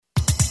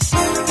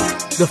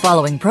The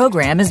following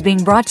program is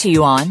being brought to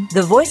you on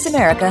the Voice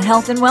America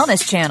Health and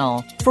Wellness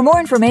Channel. For more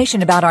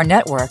information about our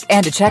network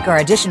and to check our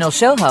additional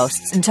show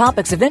hosts and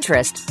topics of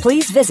interest,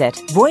 please visit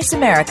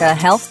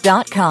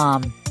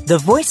voiceamericahealth.com. The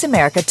Voice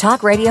America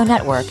Talk Radio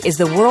Network is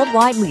the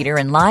worldwide leader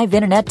in live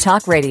Internet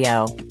talk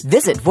radio.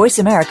 Visit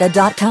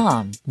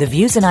voiceamerica.com. The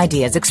views and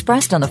ideas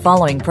expressed on the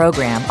following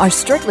program are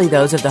strictly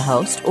those of the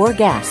host or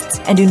guests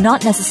and do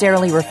not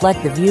necessarily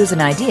reflect the views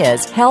and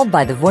ideas held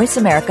by the Voice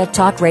America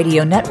Talk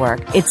Radio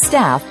Network, its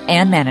staff,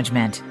 and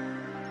management.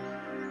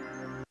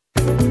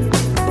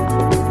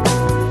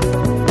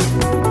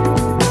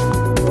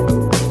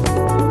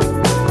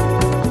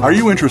 Are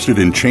you interested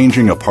in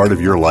changing a part of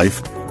your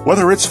life?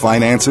 Whether it's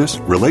finances,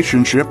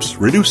 relationships,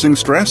 reducing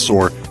stress,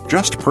 or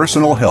just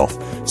personal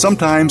health,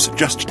 sometimes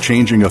just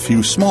changing a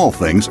few small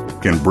things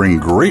can bring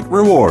great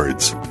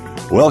rewards.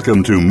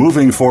 Welcome to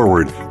Moving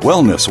Forward,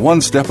 Wellness One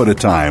Step at a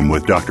Time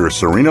with Dr.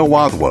 Serena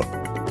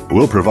Wadhwa.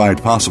 We'll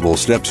provide possible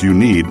steps you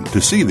need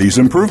to see these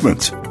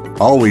improvements.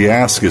 All we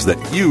ask is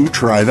that you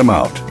try them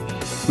out.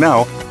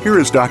 Now, here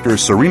is Dr.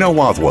 Serena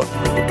Wadhwa.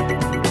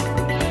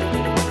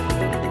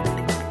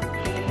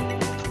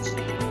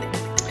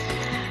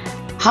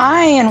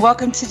 Hi, and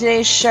welcome to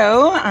today's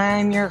show.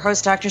 I'm your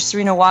host, Dr.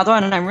 Serena Wadhwa,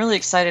 and I'm really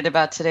excited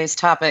about today's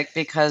topic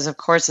because, of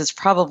course, it's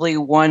probably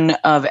one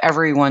of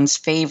everyone's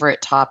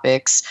favorite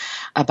topics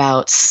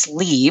about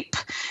sleep.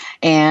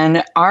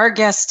 And our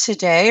guest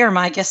today, or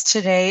my guest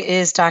today,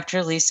 is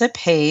Dr. Lisa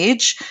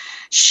Page.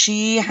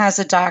 She has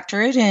a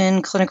doctorate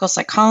in clinical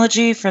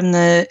psychology from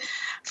the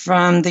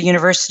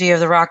University of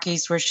the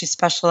Rockies, where she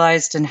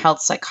specialized in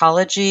health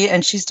psychology,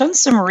 and she's done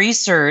some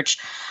research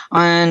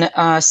on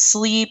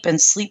sleep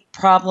and sleep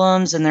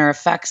problems and their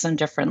effects on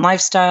different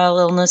lifestyle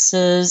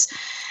illnesses,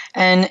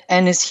 and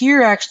is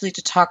here actually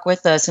to talk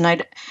with us.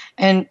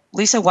 And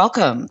Lisa,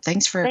 welcome.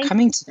 Thanks for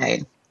coming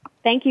today.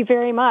 Thank you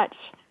very much.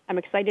 I'm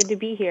excited to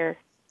be here.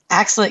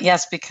 Excellent.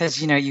 Yes,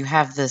 because, you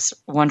have this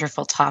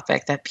wonderful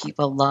topic that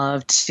people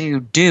love to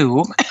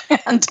do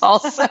and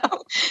also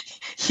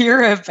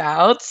hear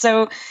about.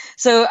 So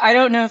I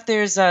don't know if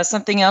there's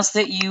something else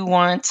that you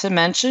want to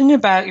mention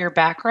about your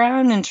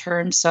background in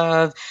terms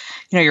of,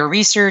 your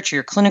research,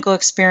 your clinical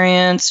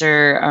experience,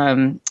 or, I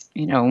don't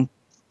know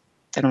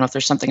if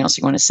there's something else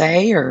you want to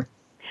say, or.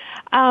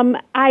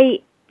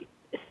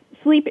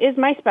 Sleep is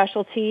my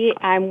specialty.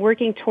 I'm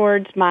working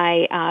towards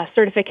my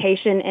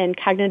certification in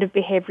cognitive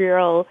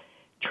behavioral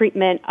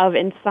treatment of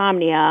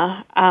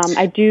insomnia.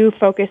 I do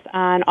focus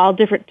on all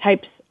different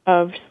types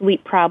of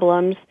sleep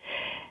problems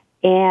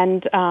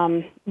and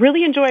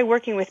really enjoy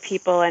working with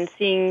people and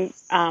seeing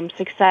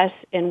success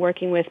in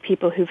working with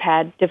people who've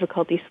had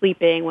difficulty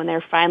sleeping when they're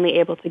finally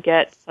able to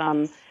get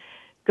some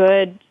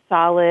good,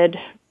 solid,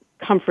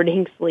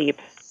 comforting sleep.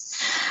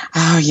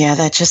 Oh, yeah,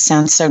 that just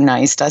sounds so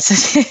nice,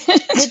 doesn't it?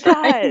 It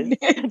does.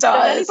 It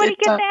does. Does anybody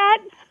get that?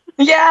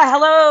 Yeah,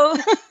 hello.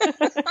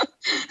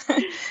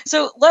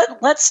 So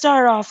let's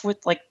start off with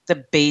the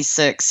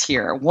basics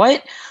here.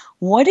 What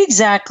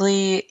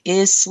exactly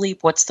is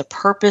sleep? What's the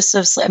purpose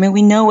of sleep? I mean,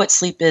 we know what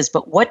sleep is,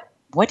 but what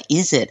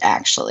is it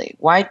actually?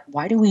 Why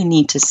do we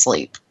need to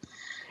sleep?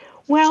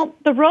 Well,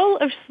 the role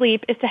of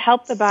sleep is to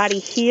help the body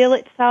heal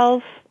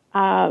itself,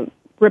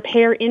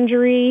 repair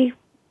injury,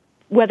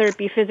 whether it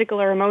be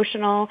physical or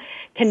emotional,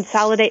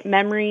 consolidate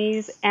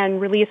memories,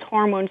 and release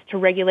hormones to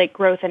regulate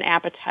growth and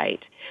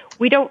appetite.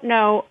 We don't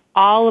know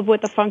all of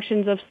what the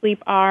functions of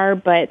sleep are,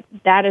 but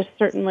that is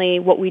certainly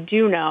what we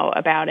do know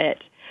about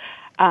it.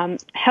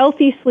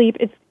 Healthy sleep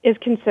is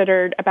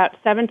considered about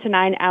 7 to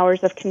 9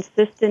 hours of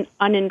consistent,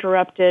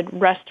 uninterrupted,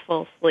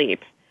 restful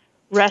sleep.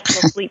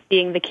 Restful sleep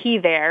being the key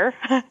there,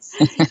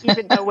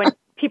 even though when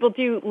people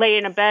do lay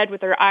in a bed with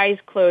their eyes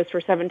closed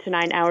for 7 to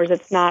 9 hours,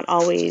 it's not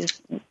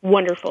always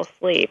wonderful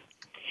sleep.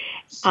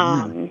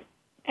 And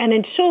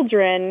in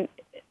children,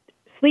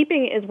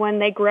 sleeping is when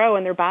they grow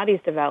and their bodies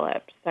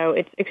develop. So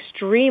it's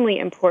extremely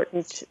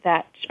important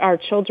that our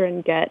children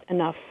get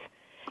enough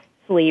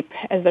sleep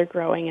as they're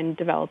growing and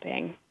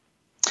developing.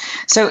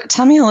 So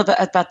tell me a little bit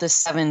about this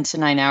 7 to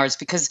 9 hours,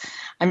 because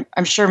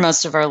I'm sure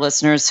most of our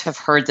listeners have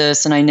heard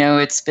this, and I know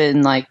it's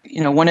been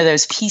one of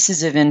those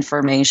pieces of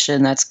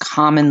information that's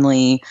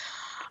commonly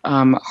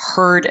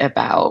heard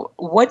about.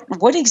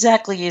 What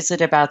exactly is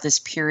it about this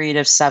period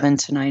of 7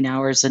 to 9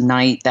 hours a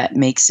night that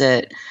makes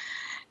it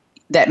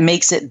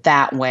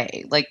that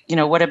way?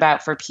 What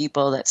about for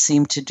people that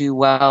seem to do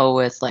well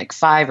with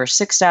 5 or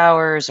 6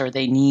 hours, or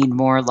they need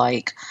more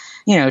 10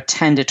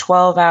 to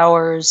 12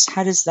 hours?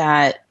 How does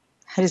that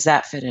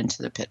fit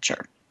into the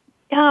picture?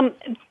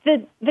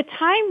 The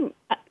time,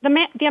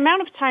 the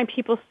amount of time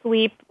people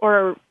sleep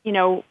or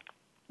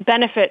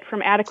benefit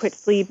from adequate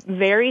sleep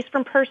varies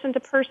from person to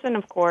person,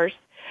 of course.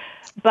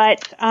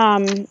 But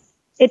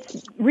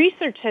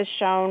research has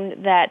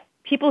shown that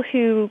people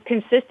who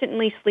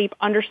consistently sleep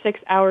under 6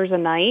 hours a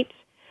night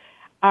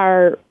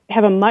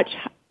have a much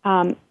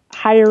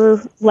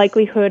higher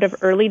likelihood of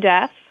early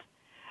death.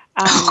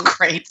 Oh,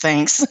 great!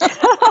 Thanks.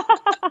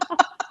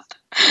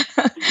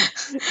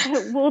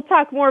 We'll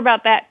talk more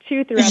about that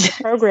too throughout the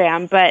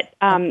program, but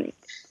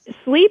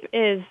sleep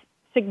is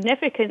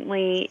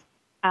significantly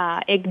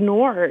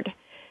ignored,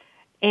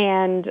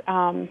 and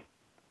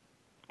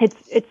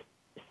it's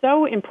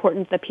so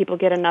important that people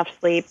get enough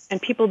sleep,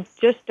 and people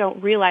just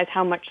don't realize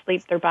how much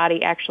sleep their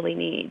body actually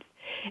needs.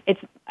 It's,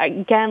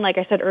 again, like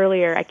I said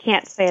earlier, I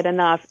can't say it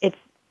enough, it's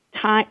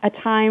a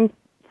time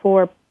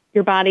for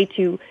your body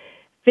to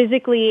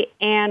physically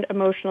and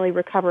emotionally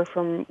recover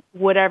from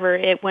whatever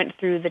it went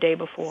through the day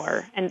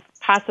before, and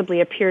possibly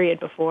a period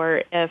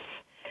before if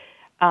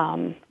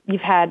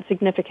you've had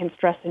significant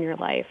stress in your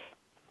life.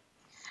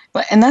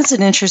 Well, and that's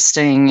an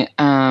interesting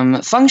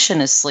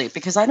function of sleep,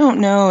 because I don't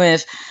know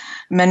if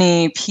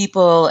many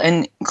people,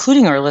 and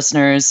including our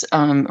listeners,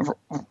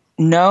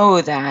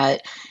 know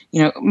that,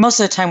 most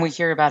of the time we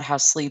hear about how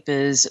sleep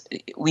is,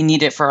 we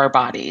need it for our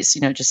bodies,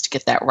 just to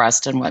get that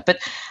rest and what. But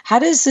how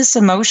does this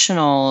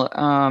emotional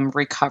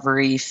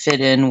recovery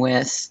fit in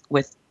with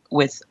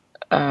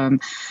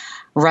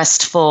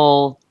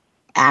restful,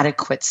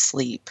 adequate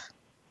sleep?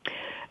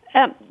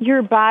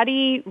 Your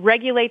body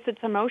regulates its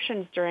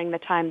emotions during the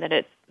time that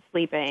it's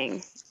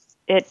sleeping.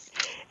 It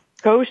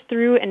goes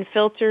through and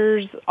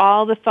filters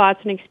all the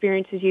thoughts and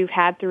experiences you've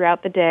had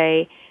throughout the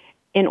day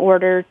in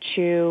order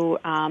to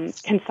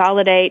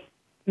consolidate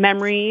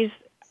memories.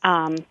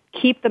 It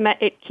keeps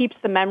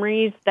the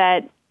memories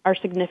that are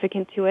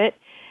significant to it.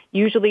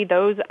 Usually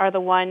those are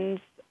the ones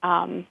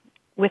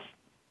with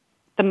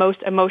the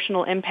most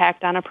emotional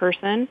impact on a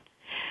person,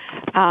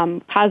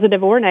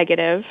 positive or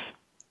negative.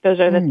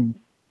 Those are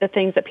the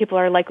things that people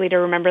are likely to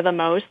remember the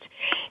most.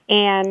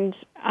 And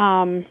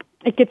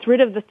it gets rid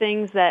of the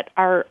things that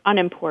are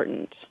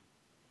unimportant.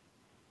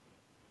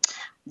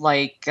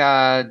 Like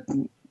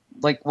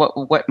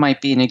what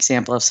might be an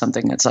example of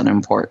something that's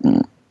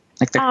unimportant?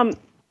 Like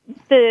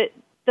the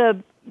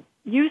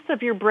use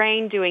of your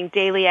brain doing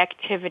daily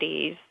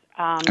activities,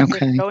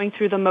 just going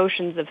through the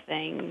motions of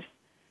things.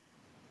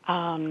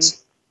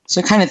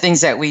 So kind of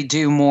things that we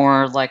do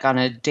more like on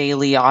a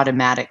daily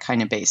automatic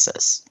kind of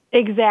basis.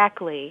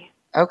 Exactly.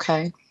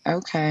 Okay.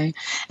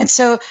 And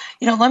so,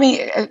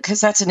 because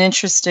that's an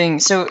interesting,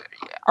 so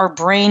our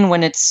brain,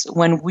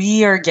 when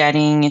we are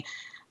getting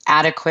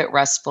adequate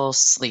restful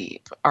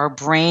sleep, our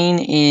brain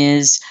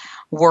is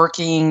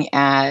working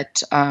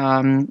at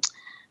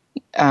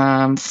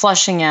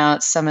flushing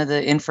out some of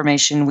the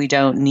information we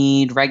don't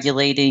need,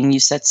 regulating, you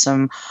said,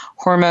 some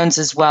hormones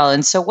as well.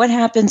 And so what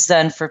happens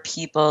then for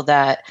people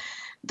that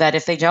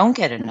if they don't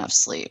get enough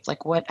sleep,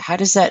 how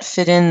does that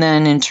fit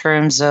in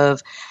terms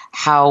of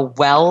how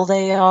well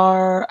they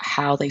are,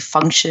 how they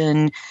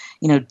function,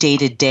 day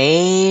to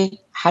day?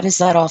 How does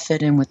that all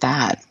fit in with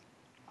that?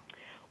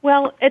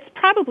 Well, it's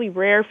probably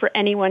rare for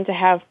anyone to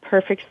have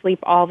perfect sleep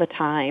all the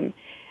time.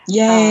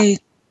 Yay!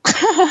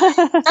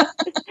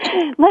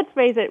 Let's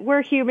face it,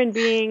 we're human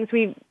beings.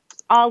 We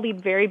all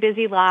lead very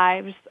busy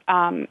lives.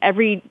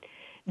 Every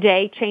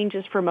day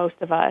changes for most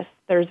of us.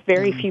 There's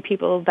very few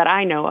people that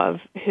I know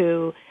of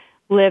who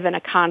live in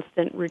a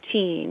constant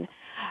routine.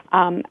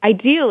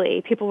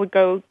 Ideally, people would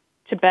go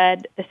to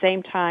bed the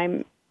same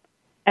time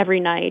every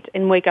night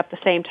and wake up the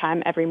same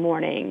time every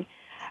morning.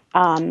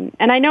 And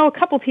I know a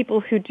couple people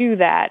who do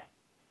that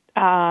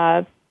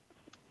on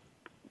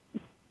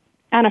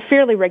a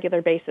fairly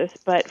regular basis,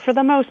 but for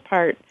the most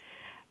part,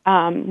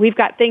 we've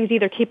got things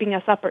either keeping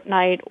us up at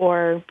night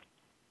or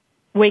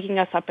waking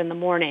us up in the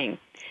morning.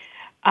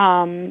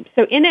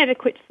 So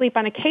inadequate sleep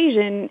on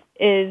occasion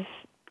is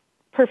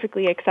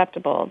perfectly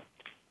acceptable.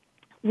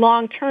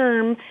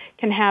 Long-term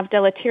can have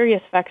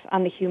deleterious effects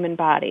on the human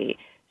body.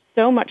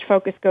 So much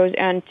focus goes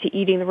into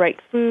eating the right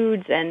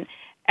foods and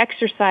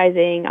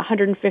exercising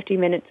 150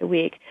 minutes a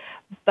week.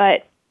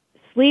 But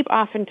sleep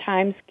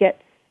oftentimes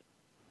gets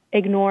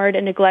ignored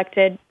and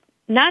neglected,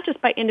 not just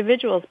by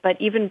individuals,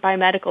 but even by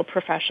medical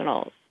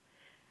professionals.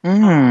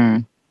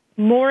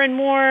 More and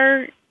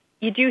more,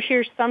 you do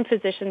hear some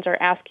physicians are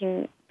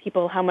asking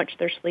people how much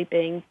they're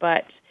sleeping,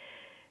 but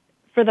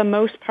for the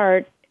most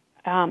part,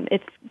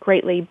 it's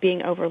greatly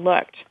being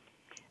overlooked.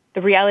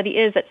 The reality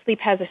is that sleep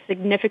has a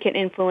significant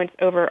influence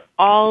over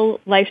all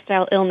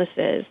lifestyle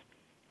illnesses,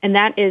 and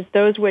that is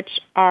those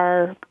which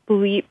are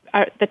the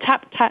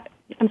top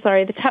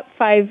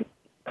 5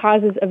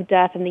 causes of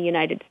death in the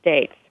United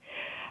States: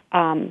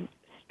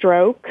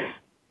 stroke,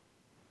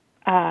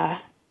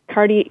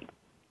 cardiac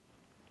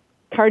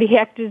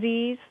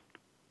disease,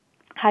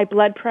 high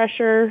blood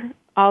pressure,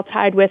 all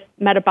tied with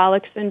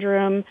metabolic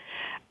syndrome,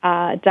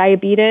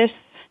 diabetes.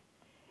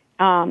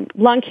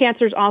 Lung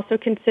cancer is also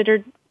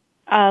considered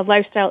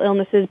lifestyle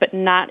illnesses, but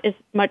not as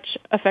much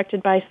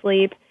affected by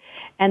sleep.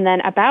 And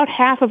then about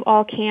half of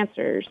all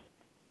cancers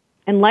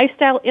and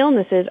lifestyle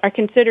illnesses are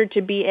considered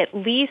to be at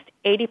least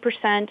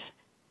 80%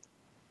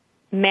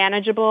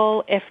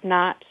 manageable, if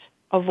not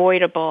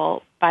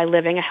avoidable, by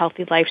living a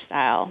healthy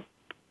lifestyle.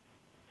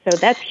 So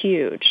that's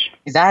huge.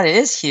 That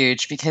is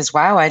huge, because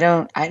wow,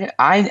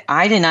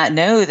 I did not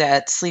know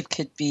that sleep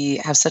could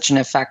have such an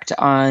effect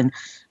on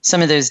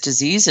some of those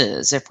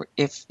diseases.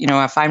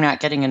 If I'm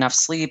not getting enough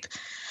sleep,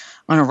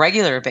 on a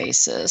regular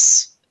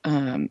basis,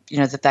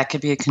 that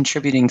could be a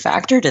contributing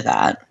factor to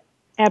that.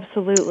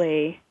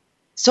 Absolutely.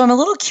 So I'm a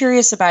little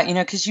curious about,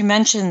 because you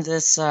mentioned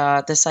this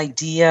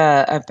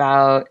idea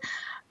about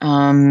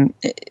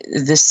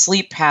this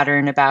sleep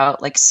pattern,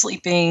 about like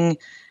sleeping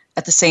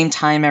at the same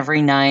time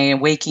every night,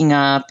 waking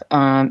up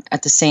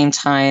at the same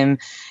time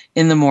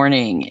in the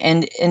morning,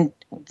 and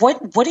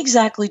what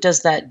exactly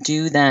does that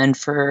do then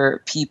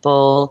for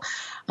people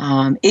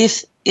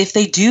if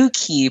they do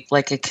keep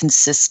like a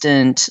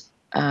consistent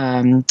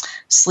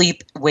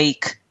sleep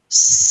wake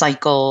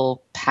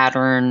cycle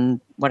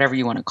pattern, whatever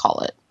you want to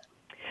call it?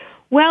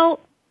 Well,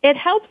 it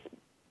helps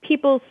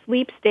people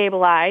sleep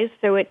stabilize,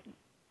 so it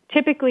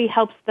typically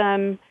helps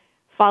them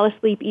fall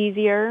asleep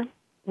easier,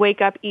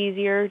 wake up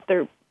easier.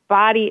 Their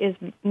body is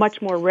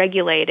much more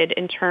regulated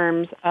in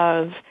terms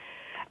of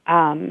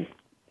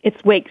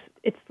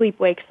its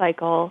sleep-wake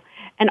cycle,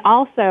 and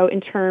also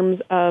in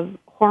terms of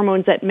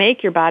hormones that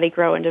make your body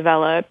grow and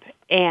develop,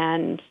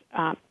 and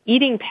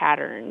eating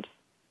patterns.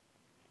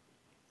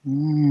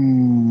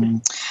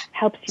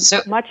 Helps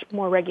you be much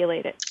more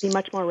regulated.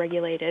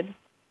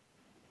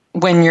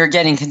 When you're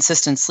getting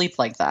consistent sleep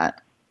like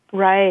that.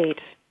 Right.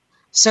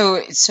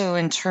 So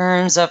in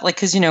terms of like,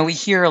 because, we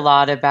hear a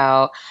lot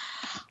about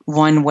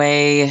one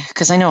way,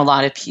 because I know a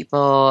lot of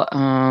people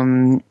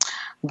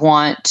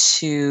want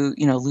to,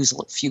 lose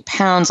a few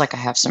pounds. Like I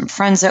have some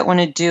friends that want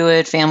to do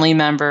it, family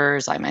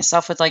members. I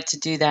myself would like to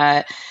do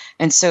that.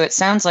 And so it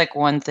sounds like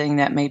one thing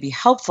that may be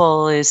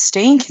helpful is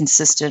staying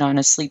consistent on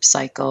a sleep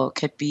cycle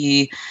could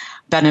be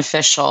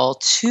beneficial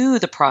to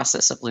the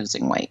process of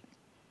losing weight.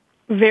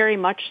 Very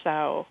much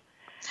so.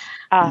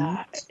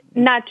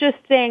 Not just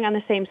staying on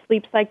the same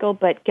sleep cycle,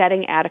 but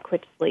getting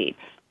adequate sleep.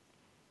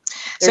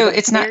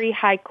 There's a very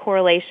high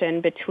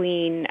correlation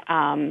between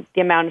the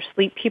amount of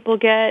sleep people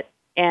get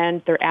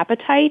and their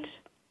appetite.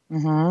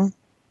 Mm-hmm.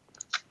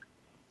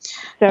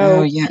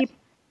 So,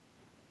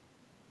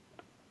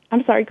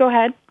 I'm sorry, go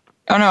ahead.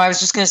 Oh, no, I was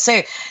just going to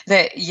say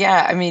that,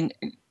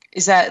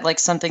 is that like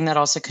something that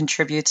also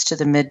contributes to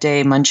the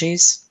midday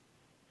munchies?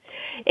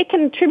 It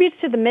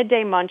contributes to the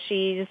midday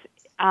munchies,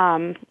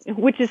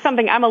 which is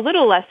something I'm a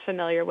little less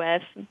familiar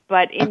with.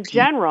 But in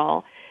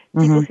general,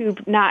 people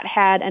who've not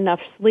had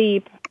enough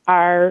sleep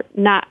are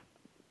not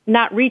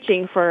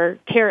reaching for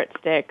carrot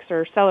sticks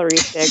or celery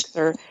sticks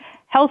or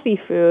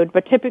healthy food,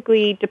 but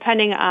typically,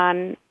 depending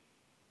on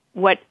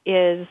what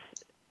is,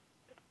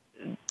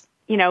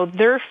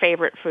 their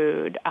favorite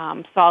food,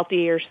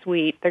 salty or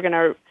sweet, they're going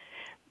to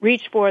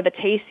reach for the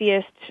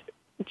tastiest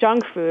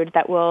junk food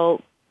that will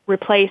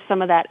replace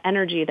some of that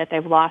energy that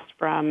they've lost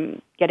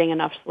from getting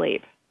enough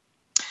sleep.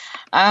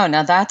 Oh,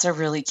 now that's a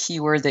really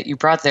key word that you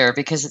brought there,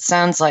 because it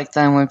sounds like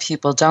then when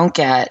people don't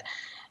get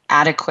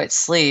adequate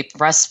sleep,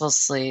 restful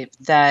sleep,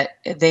 that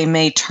they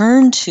may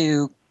turn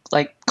to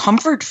like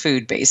comfort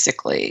food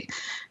basically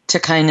to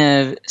kind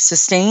of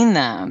sustain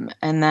them.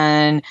 And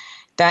then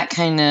that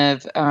kind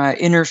of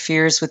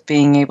interferes with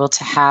being able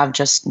to have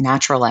just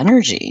natural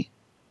energy.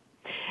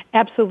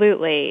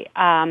 Absolutely.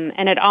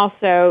 And it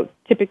also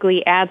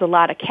typically adds a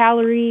lot of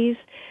calories.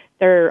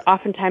 They're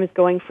oftentimes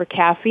going for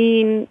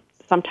caffeine,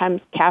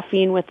 sometimes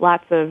caffeine with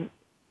lots of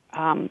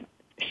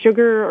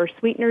sugar or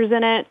sweeteners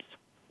in it,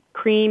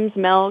 creams,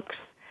 milks,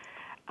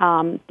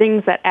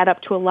 things that add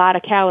up to a lot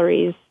of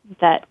calories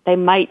that they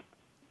might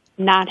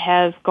not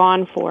have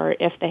gone for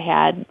if they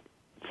had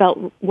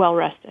felt well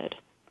rested.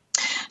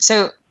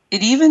 So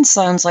it even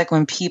sounds like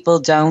when people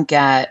don't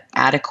get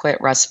adequate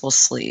restful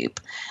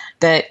sleep,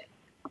 that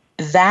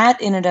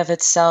in and of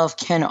itself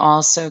can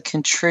also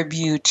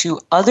contribute to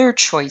other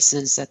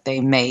choices that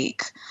they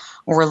make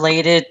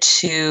related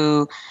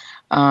to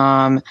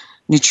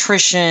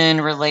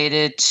nutrition,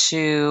 related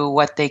to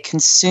what they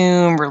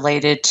consume,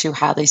 related to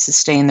how they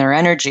sustain their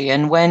energy.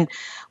 And when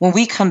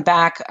we come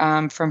back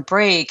from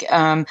break,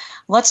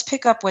 let's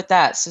pick up with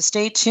that. So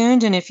stay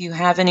tuned, and if you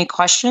have any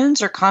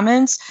questions or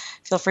comments,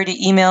 feel free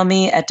to email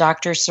me at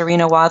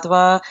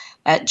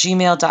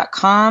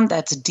drserena@gmail.com.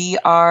 That's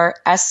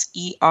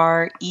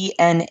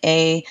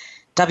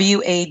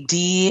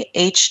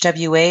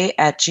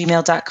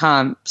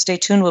DRSERENAWADHWA@gmail.com. Stay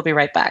tuned. We'll be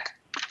right back.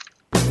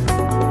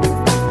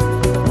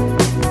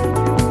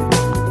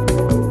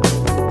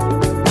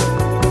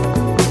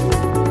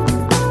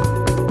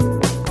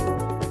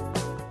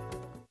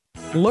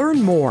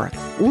 Learn more.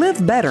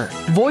 Live better.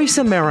 Voice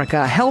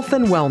America Health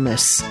and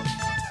Wellness.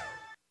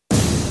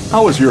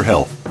 How is your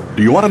health?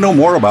 Do you want to know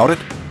more about it?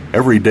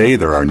 Every day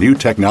there are new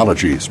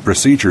technologies,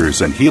 procedures,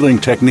 and healing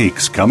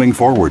techniques coming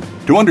forward.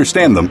 To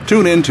understand them,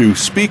 tune in to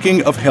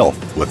Speaking of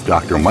Health with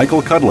Dr.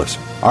 Michael Cudlis.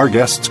 Our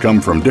guests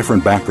come from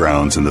different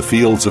backgrounds in the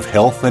fields of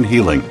health and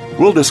healing.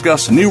 We'll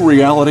discuss new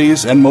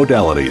realities and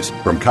modalities,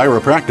 from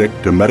chiropractic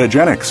to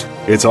metagenics.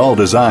 It's all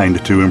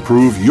designed to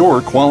improve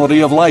your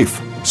quality of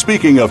life.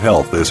 Speaking of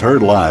Health is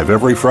heard live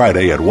every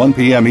Friday at 1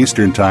 p.m.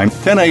 Eastern Time,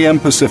 10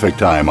 a.m. Pacific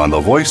Time on the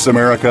Voice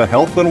America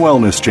Health and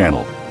Wellness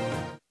Channel.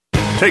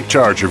 Take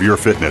charge of your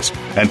fitness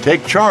and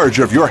take charge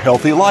of your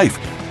healthy life.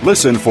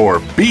 Listen for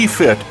Be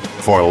Fit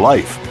for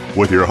Life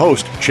with your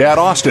host, Chad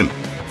Austin.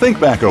 Think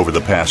back over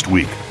the past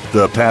week,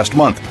 the past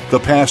month,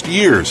 the past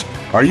years.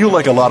 Are you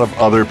like a lot of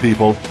other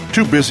people?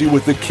 Too busy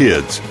with the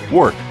kids,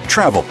 work,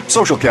 travel,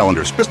 social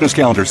calendars, business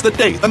calendars, the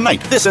day, the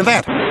night, this and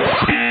that.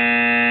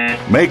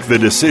 Make the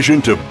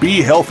decision to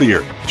be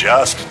healthier.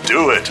 Just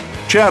do it.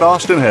 Chad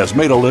Austin has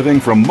made a living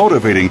from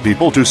motivating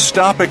people to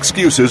stop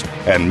excuses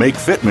and make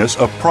fitness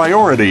a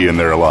priority in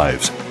their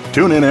lives.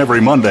 Tune in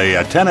every Monday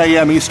at 10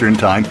 a.m. Eastern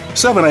Time,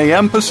 7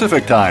 a.m.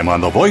 Pacific Time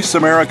on the Voice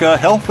America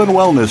Health and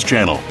Wellness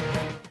Channel.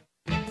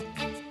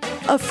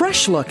 A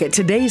fresh look at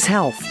today's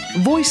health.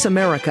 Voice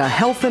America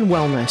Health and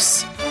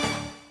Wellness.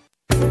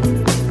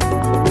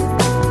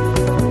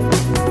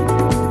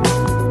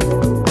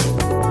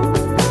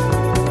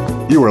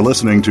 You are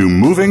listening to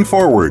Moving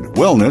Forward,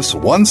 Wellness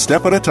One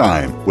Step at a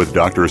Time with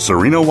Dr.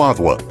 Serena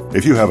Wadhwa.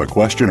 If you have a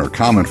question or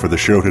comment for the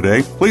show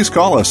today, please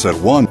call us at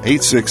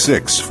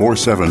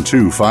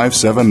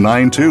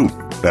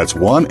 1-866-472-5792. That's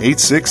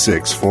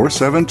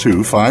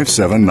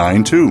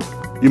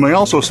 1-866-472-5792. You may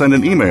also send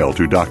an email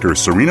to Dr.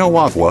 Serena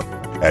Wadhwa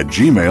at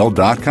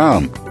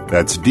gmail.com.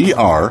 That's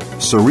Dr.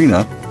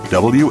 Serena,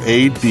 Wadhwa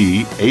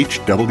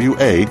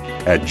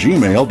at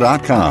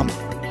gmail.com.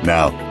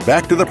 Now,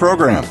 back to the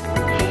program.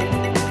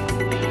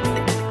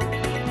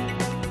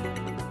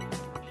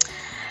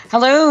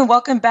 Hello and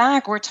welcome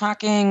back. We're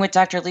talking with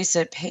Dr.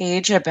 Lisa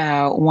Page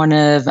about one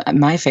of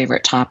my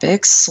favorite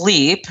topics,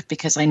 sleep,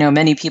 because I know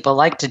many people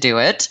like to do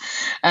it.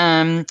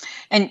 And,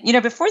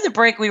 before the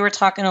break, we were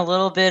talking a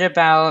little bit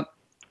about,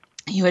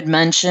 you had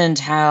mentioned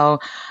how,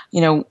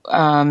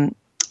 when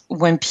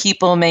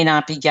people may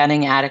not be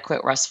getting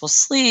adequate restful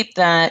sleep,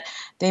 that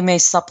they may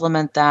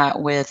supplement that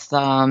with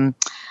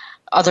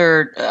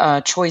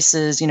other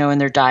choices, in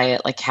their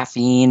diet, like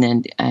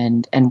caffeine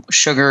and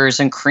sugars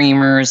and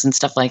creamers and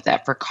stuff like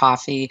that for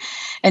coffee.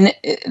 And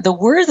the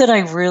word that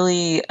I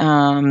really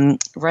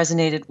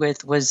resonated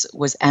with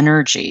was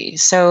energy.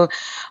 So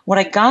what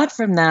I got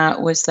from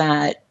that was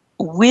that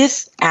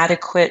with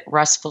adequate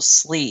restful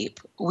sleep,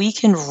 we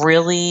can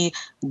really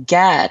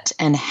get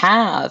and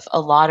have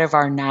a lot of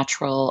our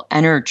natural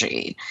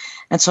energy.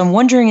 And so I'm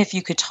wondering if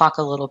you could talk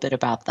a little bit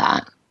about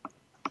that.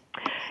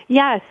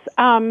 Yes.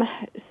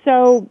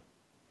 So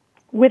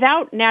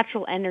without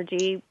natural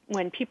energy,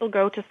 when people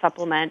go to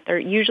supplement, they're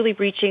usually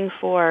reaching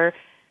for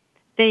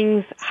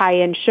things high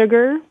in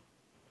sugar,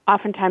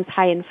 oftentimes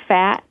high in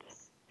fat,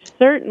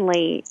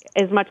 certainly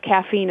as much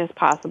caffeine as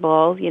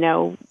possible,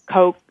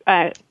 Coke,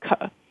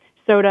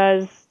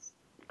 sodas,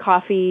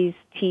 coffees,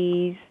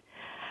 teas.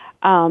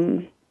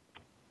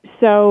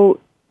 So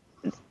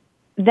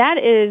that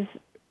is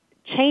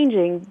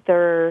changing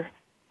their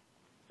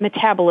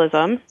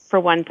metabolism,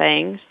 for one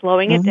thing,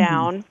 slowing it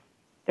down.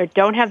 They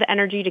don't have the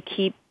energy to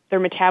keep their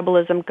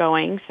metabolism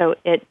going, so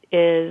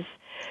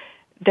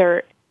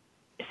their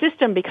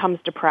system becomes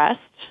depressed.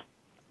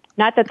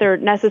 Not that they're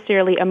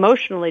necessarily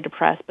emotionally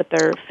depressed, but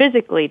they're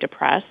physically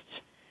depressed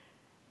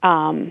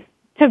to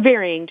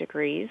varying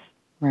degrees.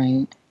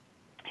 Right.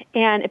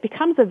 And it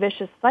becomes a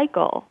vicious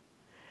cycle.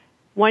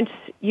 Once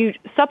you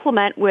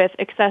supplement with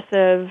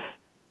excessive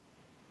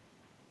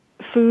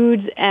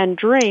foods and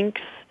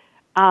drinks,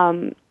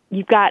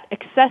 you've got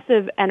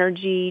excessive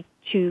energy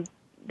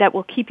that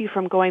will keep you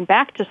from going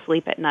back to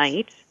sleep at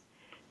night.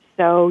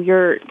 So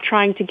you're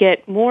trying to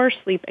get more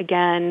sleep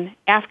again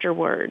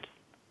afterwards.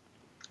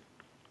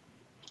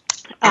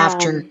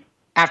 After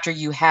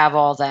you have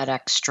all that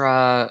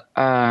extra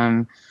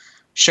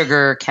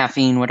sugar,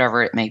 caffeine,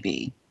 whatever it may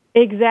be.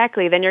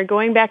 Exactly. Then you're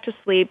going back to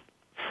sleep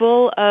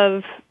full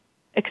of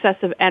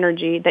excessive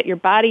energy that your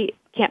body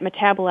can't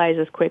metabolize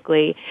as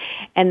quickly.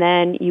 And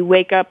then you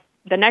wake up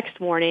the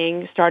next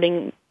morning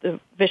starting the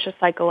vicious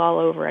cycle all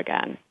over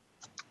again.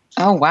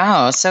 Oh,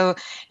 wow. So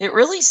it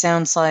really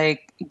sounds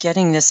like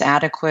getting this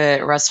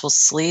adequate restful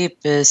sleep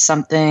is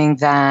something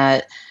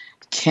that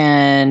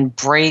can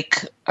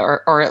break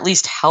or at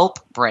least help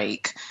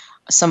break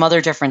some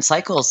other different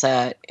cycles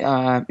that,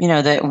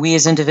 that we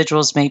as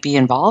individuals may be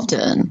involved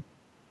in.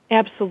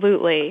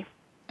 Absolutely.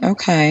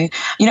 Okay.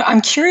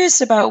 I'm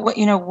curious about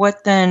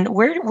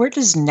where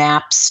does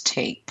naps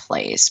take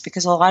place?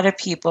 Because a lot of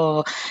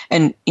people,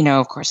 and,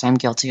 of course I'm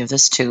guilty of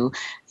this too,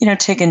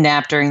 take a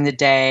nap during the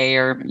day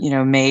or,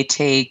 may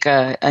take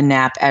a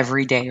nap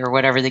every day or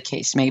whatever the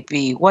case may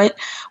be.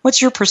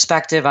 What's your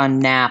perspective on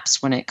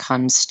naps when it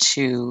comes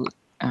to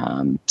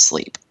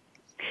sleep?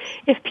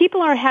 If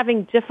people are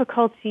having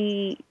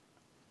difficulty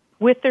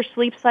with their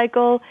sleep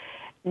cycle,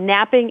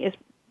 napping is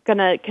going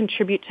to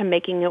contribute to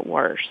making it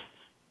worse.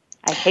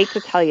 I hate to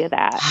tell you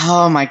that.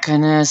 Oh, my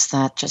goodness.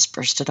 That just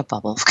bursted a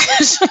bubble.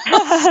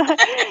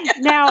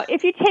 Now,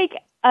 if you take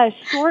a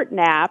short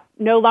nap,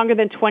 no longer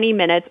than 20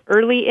 minutes,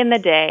 early in the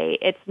day,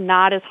 it's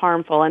not as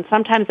harmful. And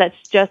sometimes that's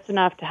just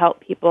enough to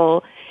help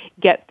people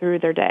get through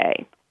their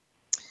day.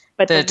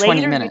 But the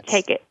later you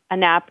take a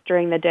nap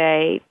during the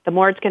day, the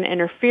more it's going to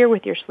interfere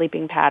with your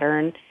sleeping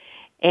pattern.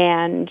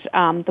 And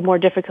the more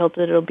difficult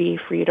it'll be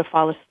for you to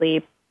fall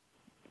asleep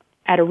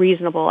at a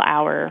reasonable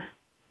hour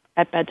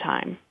at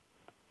bedtime.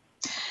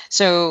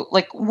 So,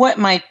 what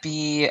might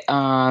be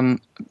a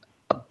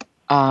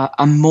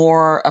a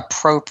more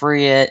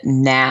appropriate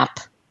nap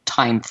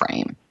time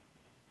frame?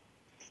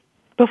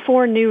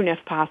 Before noon,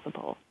 if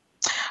possible.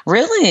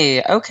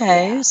 Really?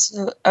 Okay.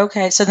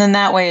 Yeah. So then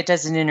that way it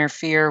doesn't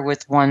interfere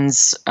with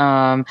one's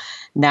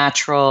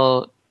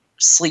natural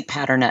sleep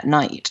pattern at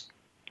night.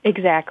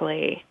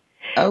 Exactly.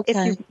 If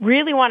Okay. you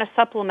really want to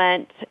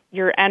supplement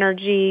your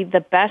energy,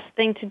 the best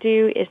thing to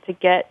do is to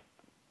get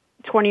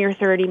 20 or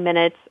 30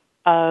 minutes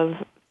of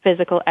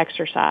physical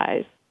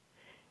exercise.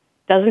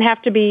 Doesn't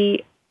have to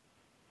be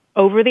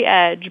over the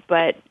edge,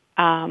 but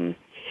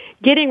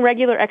getting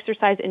regular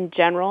exercise in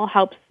general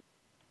helps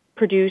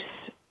produce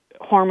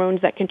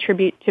hormones that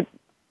contribute to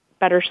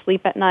better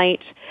sleep at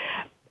night.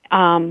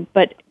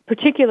 But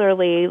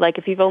particularly, like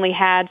if you've only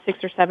had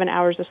 6 or 7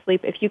 hours of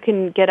sleep, if you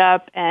can get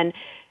up, and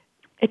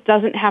it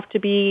doesn't have to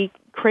be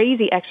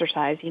crazy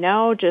exercise,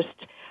 just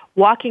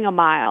walking a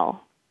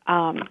mile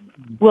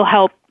will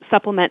help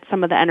supplement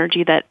some of the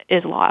energy that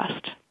is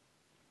lost.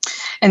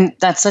 And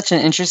that's such an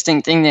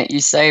interesting thing that you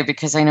say,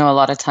 because I know a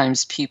lot of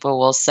times people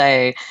will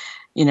say,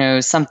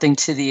 something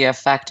to the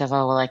effect of,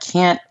 oh, well, I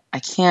can't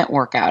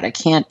work out. I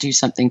can't do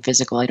something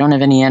physical. I don't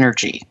have any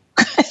energy.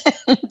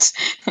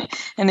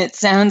 And it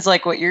sounds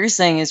like what you're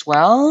saying is,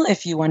 well,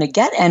 if you want to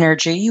get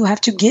energy, you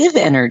have to give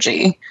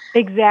energy.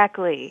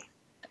 Exactly.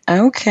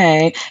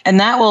 Okay. And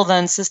that will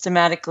then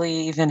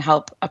systematically even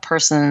help a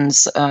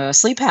person's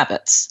sleep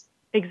habits.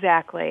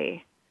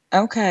 Exactly.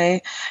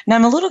 Okay. Now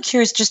I'm a little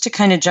curious, just to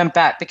kind of jump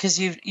back, because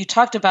you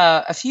talked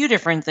about a few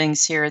different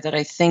things here that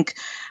I think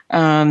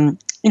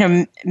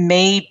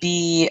may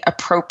be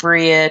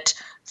appropriate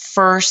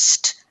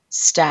first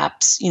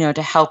steps,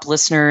 to help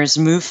listeners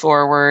move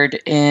forward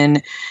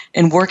in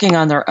working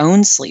on their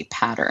own sleep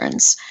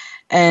patterns.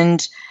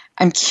 And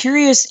I'm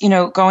curious,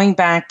 going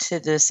back to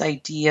this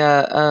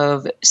idea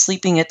of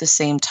sleeping at the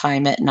same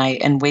time at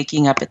night and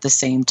waking up at the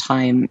same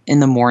time in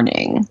the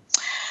morning.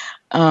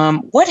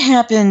 What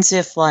happens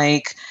if,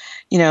 like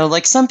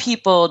some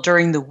people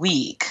during the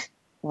week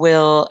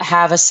will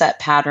have a set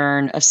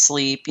pattern of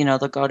sleep, they'll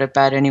go to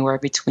bed anywhere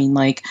between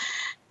like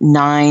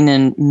 9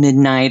 and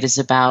midnight is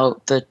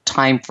about the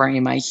time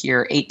frame I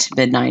hear. 8 to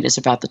midnight is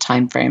about the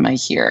time frame I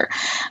hear.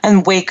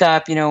 And wake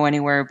up,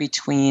 anywhere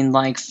between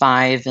like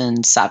 5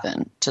 and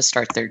 7 to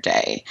start their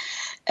day.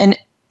 And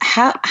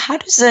how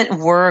does it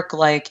work,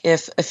 like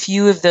if a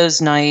few of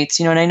those nights,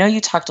 and I know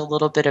you talked a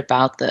little bit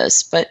about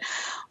this, but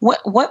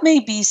what may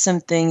be some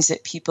things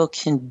that people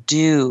can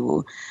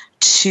do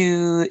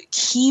to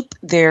keep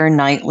their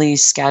nightly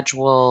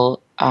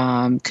schedule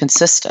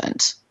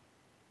consistent?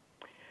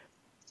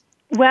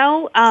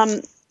 Well,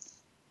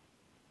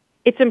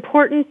 it's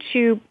important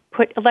to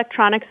put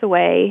electronics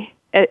away,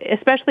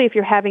 especially if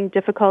you're having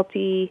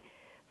difficulty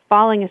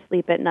falling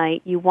asleep at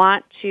night. You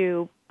want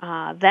to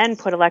then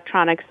put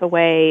electronics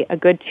away a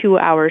good 2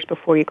 hours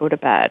before you go to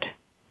bed.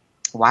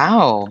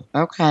 Wow.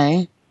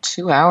 Okay.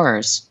 2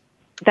 hours.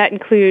 That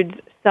includes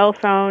cell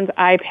phones,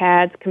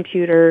 iPads,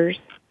 computers,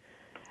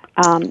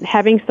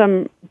 having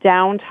some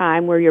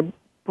downtime where your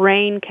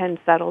brain can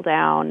settle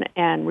down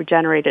and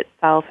regenerate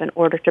itself in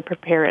order to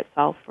prepare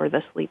itself for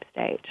the sleep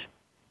state.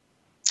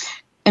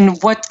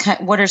 And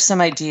what are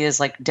some ideas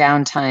like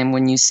downtime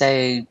when you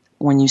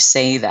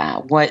say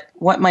that?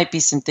 What might be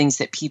some things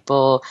that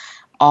people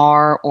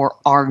are or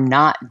are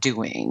not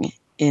doing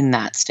in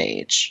that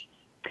stage?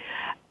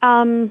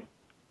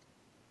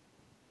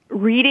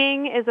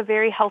 Reading is a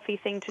very healthy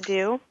thing to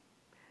do.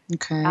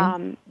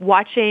 Okay.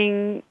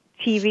 Watching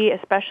TV,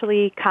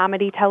 especially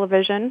comedy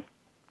television,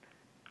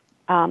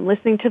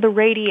 listening to the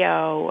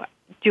radio,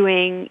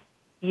 doing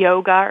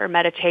yoga or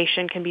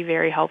meditation can be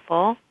very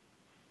helpful.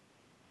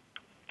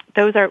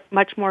 Those are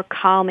much more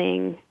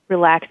calming,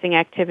 relaxing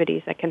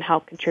activities that can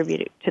help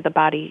contribute to the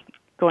body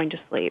going to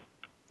sleep.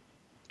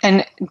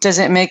 And does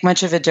it make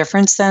much of a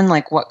difference then,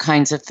 like what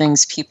kinds of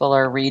things people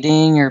are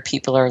reading or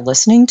people are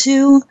listening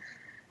to?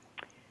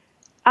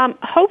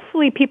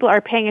 Hopefully people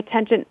are paying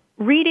attention.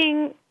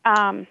 Reading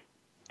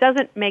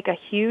doesn't make a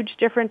huge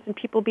difference in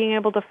people being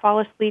able to fall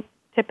asleep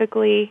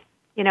typically,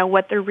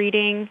 what they're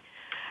reading.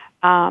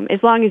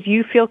 As long as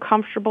you feel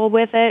comfortable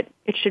with it,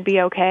 it should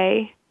be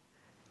okay.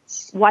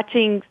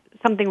 Watching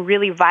something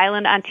really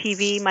violent on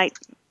TV might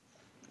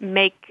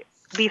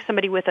leave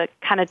somebody with a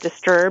kind of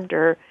disturbed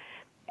or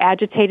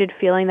agitated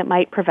feeling that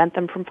might prevent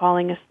them from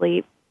falling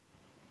asleep.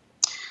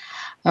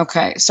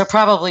 Okay, so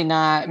probably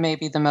not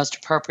maybe the most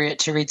appropriate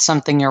to read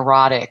something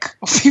erotic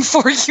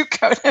before you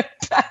go to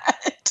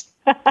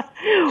bed.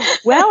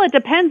 Well, it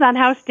depends on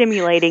how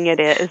stimulating it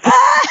is.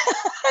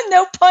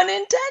 No pun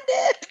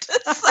intended.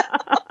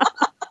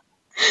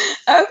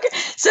 Okay,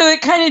 so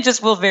it kind of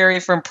just will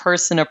vary from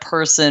person to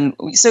person.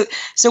 So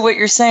what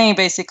you're saying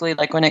basically,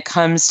 like when it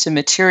comes to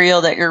material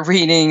that you're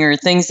reading or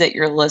things that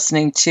you're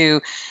listening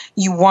to,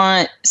 you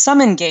want some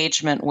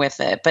engagement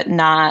with it, but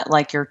not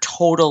like your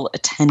total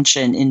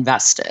attention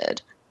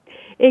invested.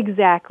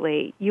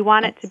 Exactly. You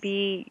want it to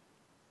be,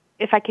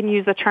 if I can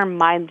use the term,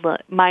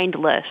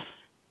 mindless.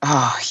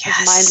 Oh,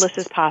 yes. As mindless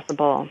as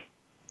possible.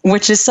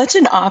 Which is such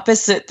an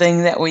opposite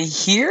thing that we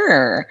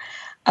hear.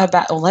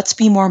 about, let's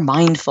be more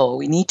mindful.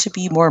 We need to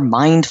be more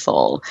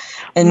mindful.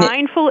 And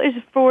mindful is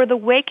for the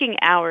waking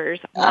hours.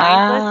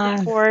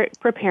 Mindfulness is for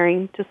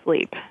preparing to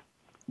sleep.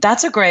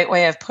 That's a great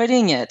way of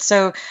putting it.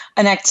 So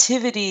an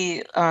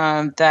activity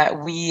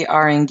that we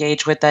are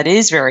engaged with that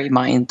is very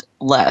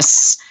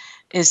mindless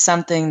is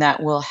something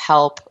that will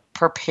help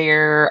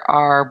prepare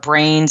our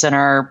brains and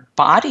our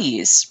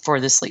bodies for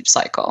the sleep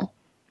cycle.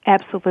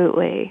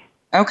 Absolutely.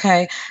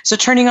 Okay. So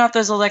turning off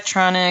those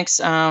electronics,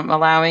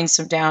 allowing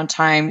some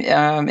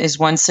downtime is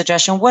one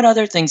suggestion. What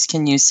other things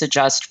can you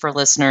suggest for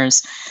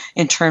listeners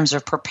in terms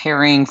of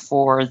preparing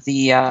for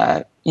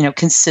the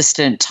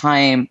consistent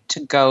time to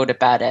go to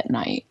bed at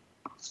night?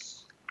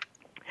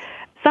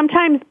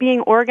 Sometimes being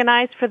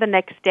organized for the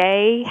next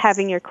day,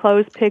 having your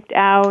clothes picked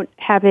out,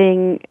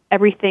 having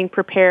everything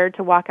prepared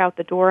to walk out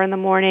the door in the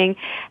morning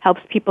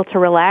helps people to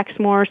relax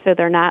more so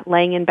they're not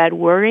laying in bed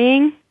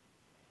worrying.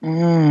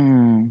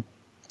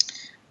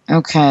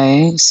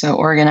 Okay, so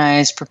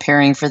organized,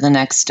 preparing for the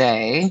next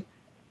day.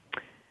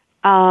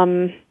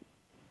 Getting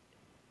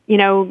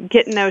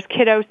those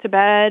kiddos to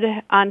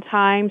bed on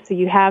time so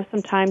you have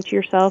some time to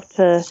yourself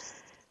to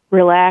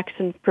relax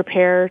and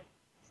prepare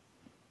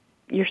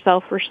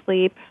yourself for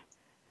sleep.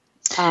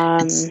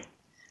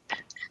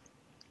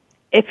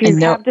 If you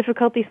have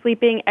difficulty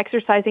sleeping,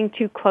 exercising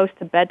too close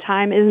to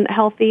bedtime isn't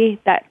healthy.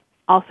 That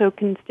also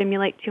can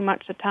stimulate too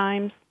much at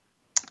times.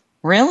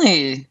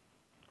 Really?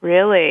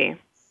 Really.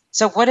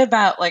 So what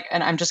about,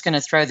 and I'm just going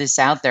to throw this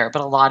out there,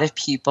 but a lot of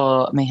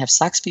people may have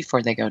sex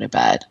before they go to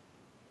bed.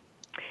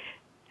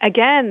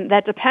 Again,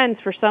 that depends.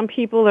 For some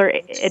people,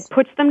 it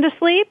puts them to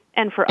sleep,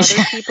 and for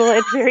other people,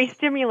 it's very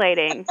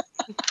stimulating.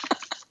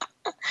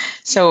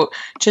 So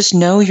just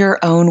know your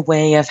own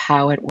way of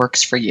how it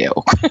works for you.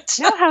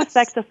 Know how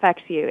sex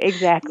affects you,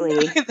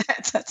 exactly.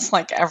 That's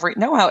like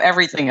know how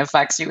everything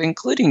affects you,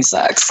 including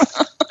sex.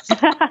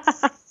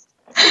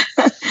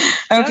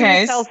 Okay. Know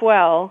yourself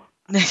well.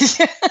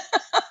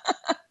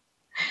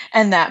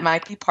 And that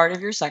might be part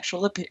of your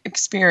sexual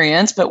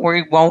experience, but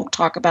we won't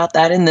talk about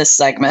that in this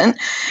segment.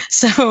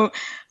 So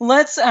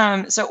let's,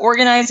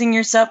 organizing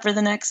yourself for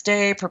the next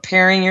day,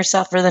 preparing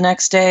yourself for the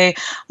next day.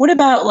 What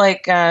about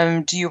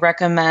do you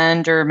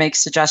recommend or make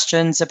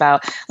suggestions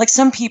about,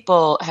 some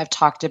people have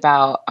talked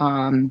about,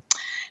 herbal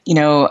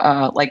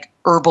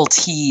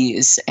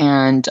teas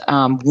and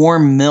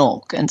warm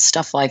milk and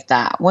stuff like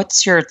that.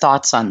 What's your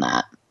thoughts on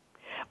that?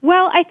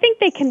 Well, I think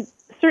they can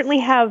certainly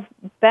have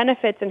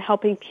benefits in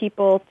helping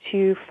people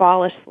to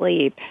fall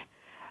asleep.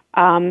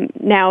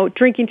 Now,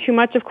 drinking too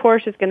much, of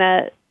course, is going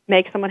to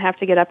make someone have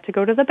to get up to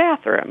go to the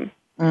bathroom.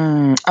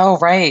 Oh,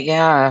 right.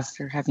 Yeah, if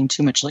you're having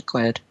too much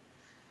liquid.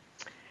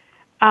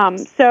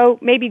 So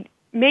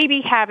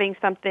maybe having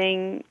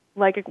something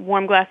like a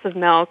warm glass of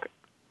milk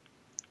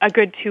a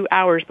good 2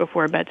 hours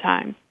before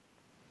bedtime.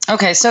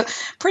 Okay, so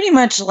pretty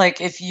much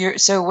what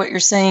you're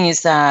saying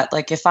is that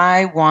if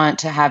I want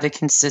to have a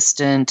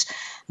consistent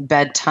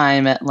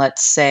bedtime at,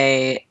 let's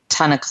say,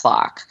 10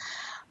 o'clock,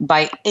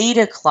 by 8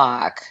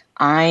 o'clock,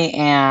 I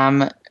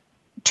am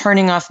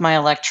turning off my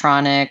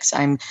electronics.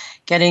 I'm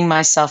getting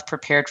myself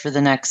prepared for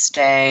the next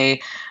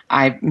day.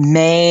 I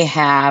may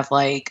have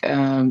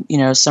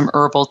some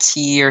herbal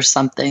tea or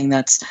something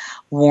that's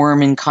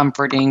warm and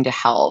comforting to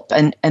help.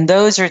 And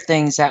those are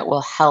things that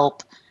will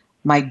help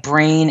my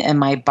brain and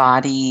my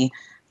body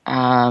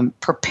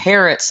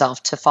prepare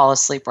itself to fall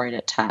asleep right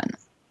at 10.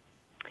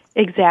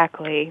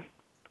 Exactly.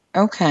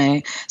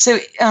 Okay. So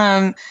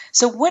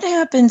what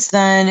happens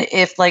then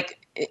if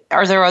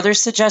are there other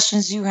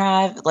suggestions you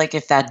have?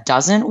 If that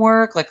doesn't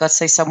work, let's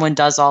say someone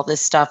does all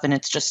this stuff and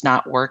it's just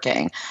not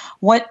working.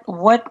 What,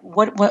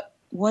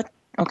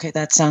 okay,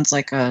 that sounds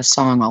like a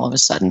song all of a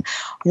sudden.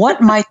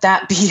 What might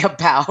that be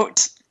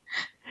about?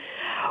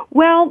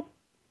 Well,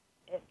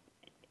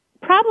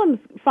 problems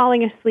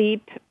falling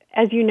asleep,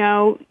 as you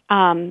know,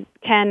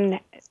 can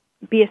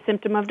be a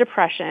symptom of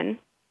depression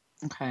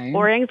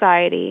or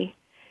anxiety.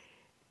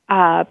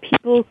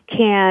 People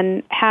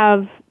can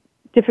have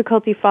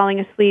difficulty falling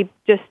asleep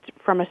just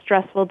from a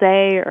stressful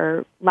day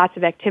or lots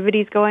of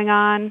activities going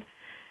on,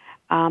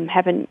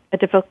 having a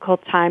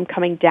difficult time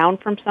coming down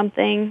from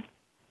something.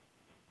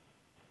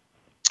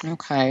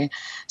 Okay.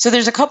 So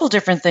there's a couple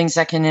different things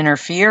that can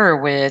interfere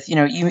with,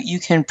 you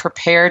can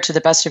prepare to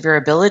the best of your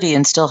ability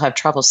and still have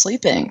trouble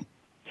sleeping.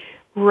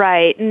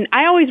 Right. And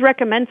I always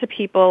recommend to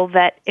people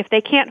that if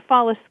they can't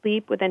fall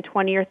asleep within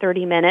 20 or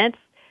 30 minutes,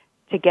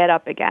 to get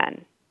up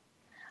again.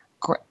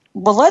 Great.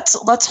 Well,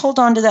 let's hold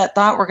on to that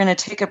thought. We're going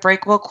to take a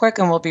break real quick,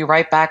 and we'll be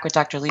right back with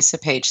Dr. Lisa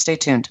Page. Stay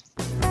tuned.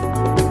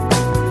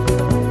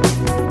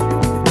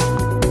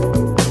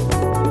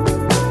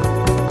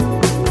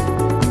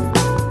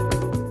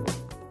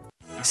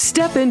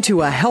 Step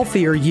into a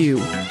healthier you.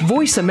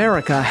 Voice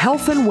America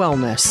Health and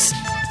Wellness.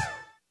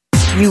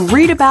 You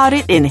read about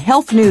it in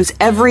health news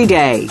every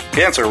day.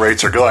 Cancer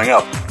rates are going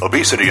up.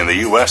 Obesity in the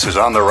U.S. is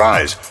on the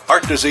rise.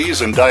 Heart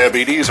disease and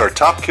diabetes are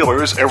top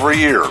killers every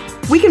year.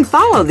 We can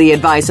follow the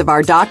advice of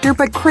our doctor,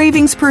 but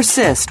cravings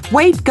persist.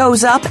 Weight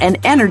goes up and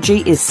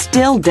energy is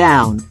still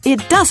down.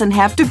 It doesn't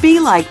have to be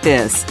like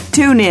this.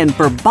 Tune in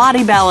for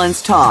Body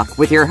Balance Talk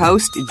with your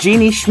host,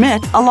 Jeannie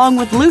Schmidt, along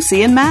with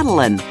Lucy and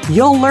Madeline.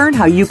 You'll learn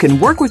how you can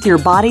work with your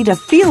body to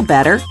feel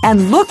better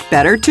and look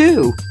better,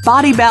 too.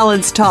 Body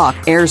Balance Talk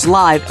airs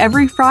live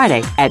every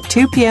Friday at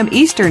 2 p.m.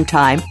 Eastern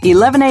Time,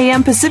 11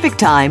 a.m. Pacific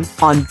Time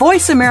on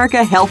Voice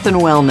America Health and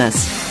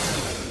Wellness.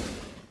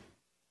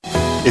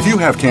 If you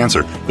have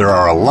cancer, there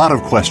are a lot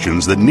of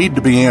questions that need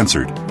to be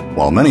answered.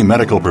 While many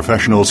medical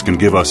professionals can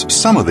give us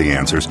some of the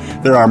answers,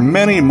 there are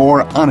many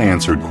more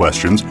unanswered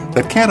questions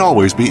that can't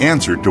always be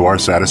answered to our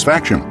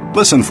satisfaction.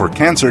 Listen for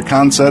Cancer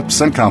Concepts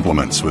and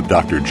Compliments with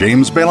Dr.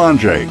 James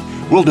Belanger.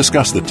 We'll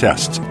discuss the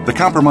tests, the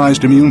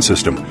compromised immune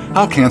system,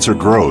 how cancer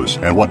grows,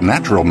 and what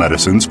natural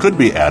medicines could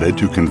be added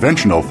to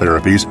conventional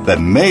therapies that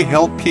may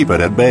help keep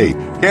it at bay.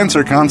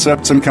 Cancer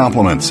Concepts and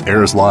Compliments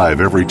airs live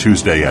every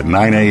Tuesday at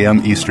 9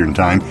 a.m. Eastern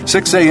Time,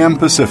 6 a.m.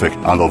 Pacific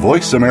on the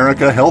Voice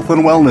America Health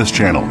and Wellness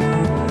Channel.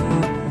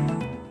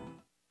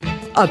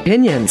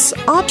 Opinions,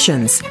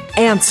 options,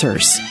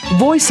 answers.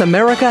 Voice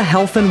America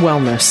Health and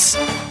Wellness.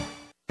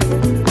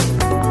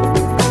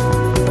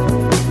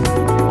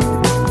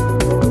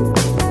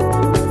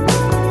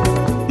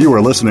 You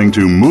are listening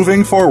to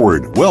Moving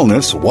Forward,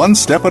 Wellness One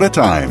Step at a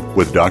Time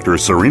with Dr.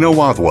 Serena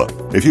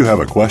Wadhwa. If you have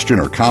a question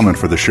or comment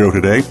for the show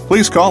today,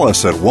 please call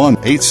us at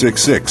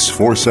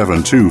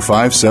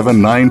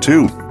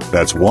 1-866-472-5792.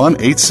 That's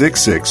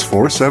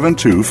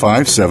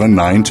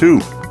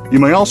 1-866-472-5792. You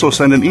may also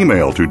send an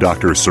email to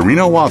Dr.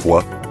 Serena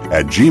Wadhwa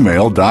at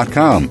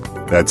gmail.com.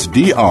 That's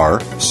Dr.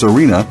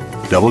 Serena,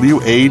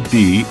 Wadhwa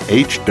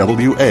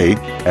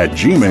at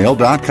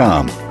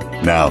gmail.com.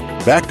 Now,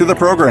 back to the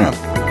program.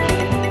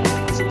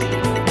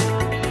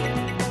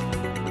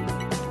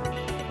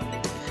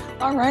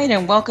 All right,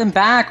 and welcome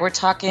back. We're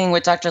talking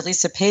with Dr.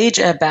 Lisa Page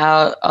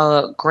about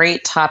a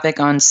great topic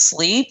on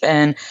sleep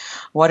and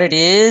what it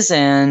is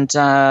and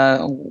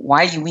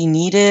why we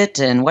need it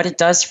and what it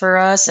does for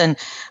us. And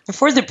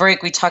before the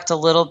break, we talked a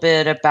little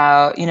bit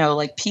about,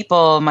 like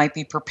people might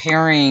be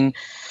preparing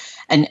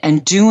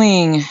and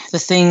doing the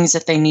things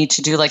that they need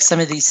to do, like some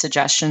of these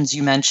suggestions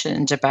you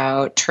mentioned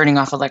about turning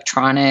off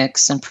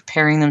electronics and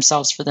preparing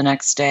themselves for the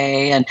next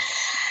day. And,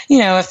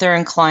 if they're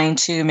inclined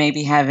to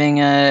maybe having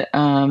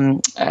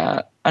an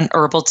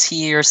herbal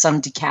tea or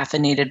some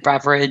decaffeinated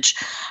beverage,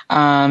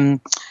 to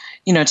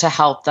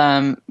help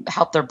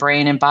their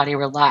brain and body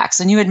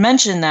relax. And you had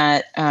mentioned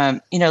that,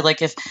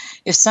 like if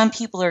some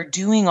people are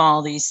doing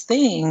all these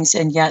things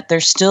and yet they're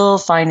still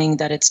finding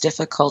that it's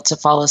difficult to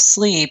fall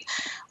asleep,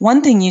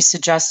 one thing you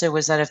suggested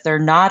was that if they're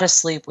not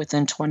asleep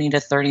within 20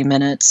 to 30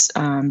 minutes,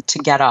 to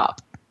get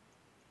up.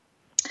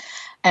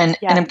 And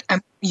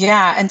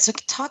so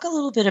talk a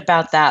little bit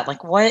about that.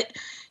 Like what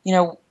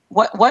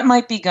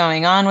might be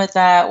going on with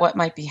that? What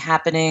might be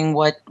happening?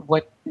 What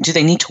do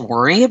they need to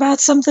worry about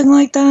something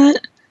like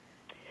that?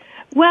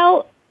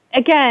 Well,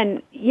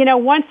 again,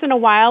 once in a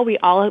while we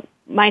all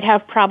might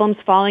have problems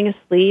falling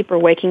asleep or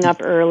waking up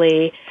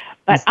early,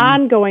 but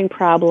ongoing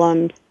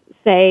problems,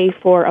 say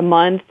for a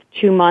month,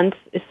 2 months,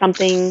 is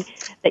something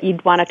that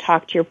you'd want to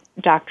talk to your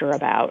doctor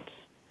about.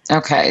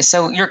 Okay,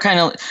 so you're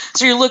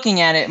looking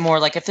at it more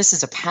like if this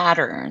is a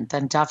pattern,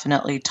 then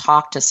definitely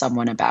talk to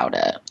someone about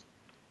it.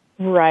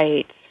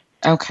 Right.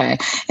 Okay.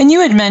 And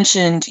you had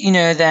mentioned,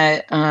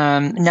 that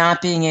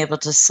not being able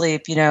to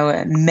sleep,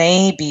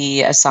 may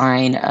be a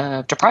sign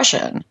of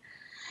depression.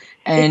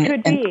 And, it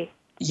could be.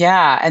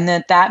 Yeah. And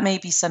that may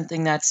be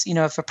something that's,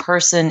 if a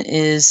person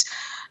is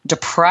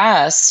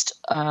depressed,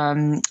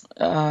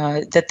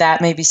 that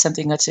may be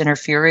something that's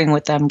interfering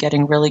with them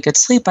getting really good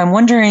sleep. I'm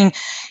wondering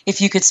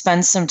if you could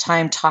spend some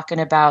time talking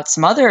about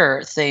some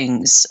other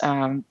things,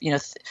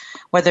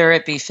 whether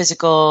it be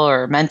physical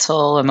or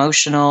mental,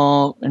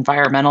 emotional,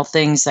 environmental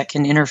things that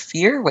can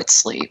interfere with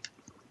sleep.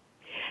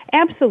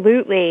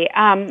 Absolutely.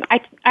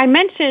 I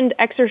mentioned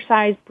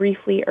exercise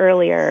briefly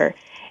earlier,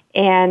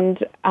 and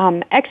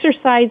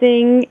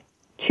exercising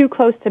too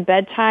close to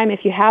bedtime,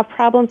 if you have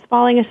problems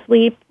falling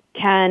asleep,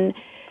 can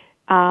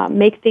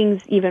make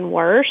things even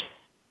worse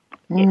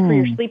for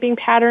your sleeping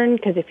pattern,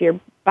 because if your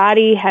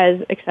body has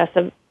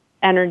excessive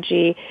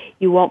energy,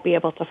 you won't be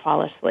able to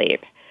fall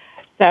asleep.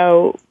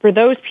 So for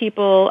those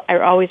people, I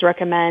always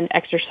recommend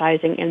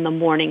exercising in the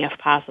morning if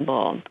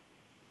possible.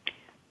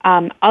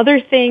 Other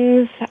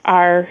things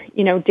are,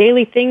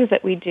 daily things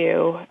that we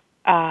do.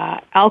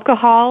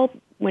 Alcohol,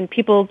 when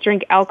people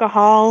drink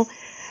alcohol,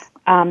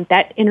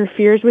 that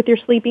interferes with your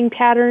sleeping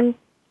pattern.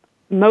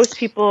 Most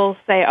people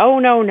say, oh,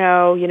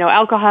 no,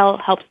 alcohol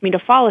helps me to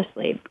fall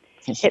asleep.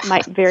 Yeah. It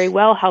might very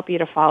well help you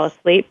to fall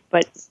asleep,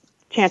 but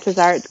chances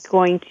are it's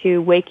going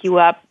to wake you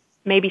up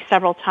maybe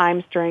several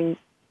times during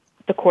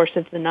the course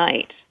of the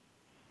night.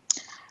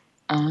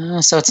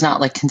 So it's not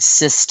like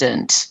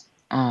consistent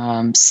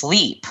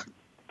sleep.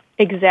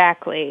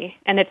 Exactly.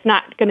 And it's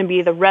not going to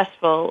be the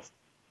restful,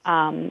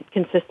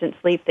 consistent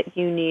sleep that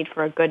you need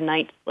for a good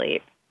night's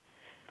sleep.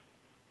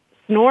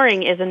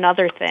 snoring is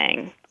another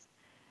thing.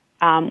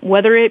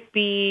 Whether it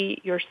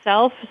be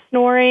yourself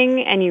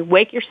snoring and you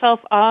wake yourself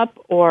up,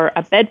 or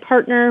a bed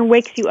partner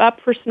wakes you up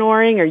for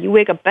snoring, or you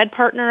wake a bed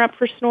partner up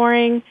for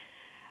snoring.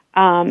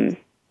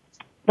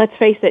 Let's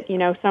face it,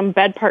 some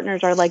bed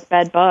partners are like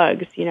bed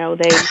bugs. They.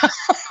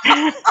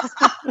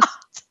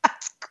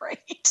 That's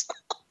great.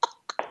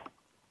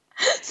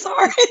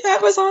 Sorry, that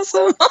was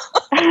awesome.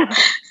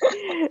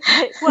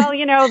 Well,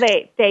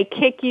 they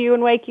kick you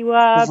and wake you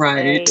up.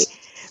 Right. They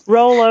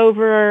roll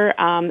over,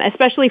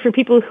 especially for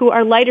people who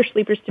are lighter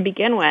sleepers to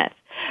begin with.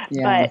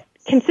 Yeah. But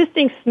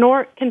consistent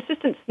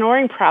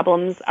snoring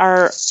problems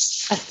are a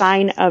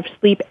sign of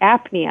sleep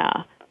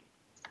apnea.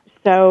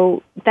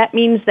 So that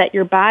means that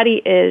your body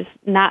is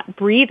not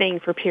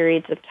breathing for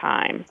periods of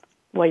time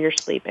while you're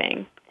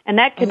sleeping. And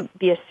that could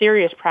be a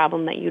serious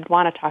problem that you'd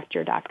want to talk to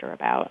your doctor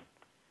about.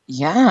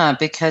 Yeah,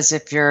 because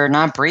if you're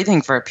not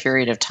breathing for a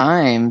period of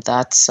time,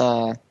 that's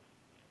not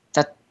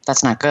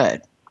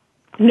good.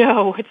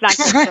 No, it's not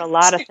good for a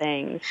lot of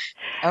things.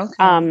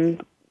 Okay.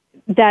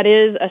 That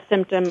is a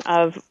symptom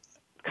of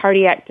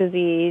cardiac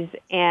disease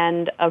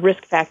and a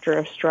risk factor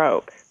of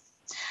stroke.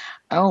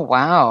 Oh,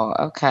 wow.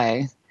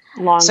 Okay.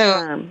 Long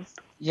term.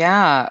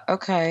 Yeah,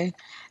 okay.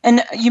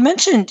 And you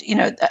mentioned,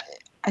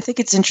 I think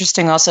it's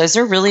interesting also, is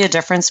there really a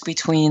difference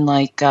between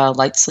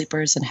light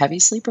sleepers and heavy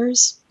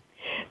sleepers?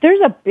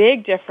 There's a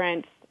big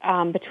difference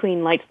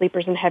between light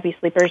sleepers and heavy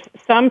sleepers.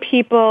 Some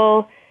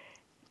people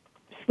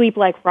sleep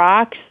like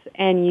rocks,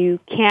 and you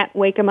can't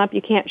wake them up,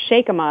 you can't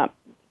shake them up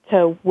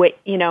to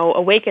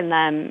awaken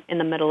them in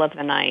the middle of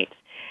the night.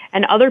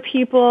 And other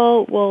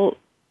people will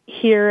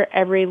hear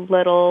every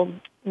little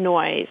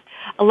noise.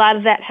 A lot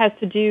of that has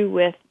to do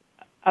with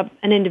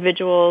an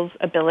individual's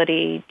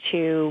ability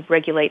to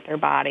regulate their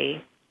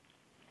body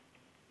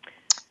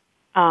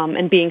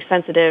and being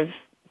sensitive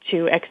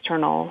to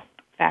external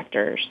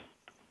factors.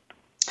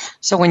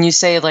 So when you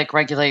say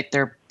regulate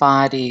their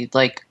body,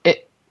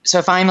 so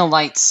if I'm a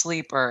light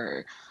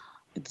sleeper,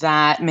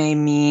 that may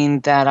mean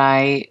that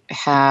I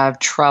have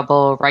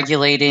trouble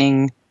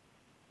regulating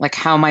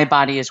how my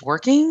body is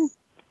working?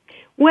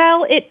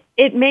 Well,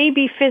 it may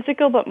be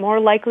physical, but more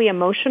likely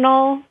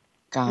emotional.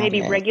 Maybe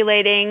it.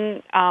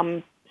 Regulating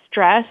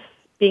stress,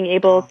 being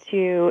able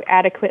to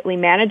adequately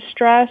manage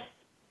stress.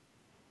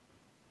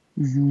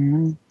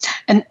 Mm-hmm.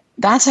 And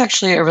that's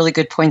actually a really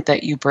good point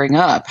that you bring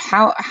up.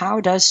 How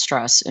does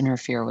stress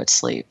interfere with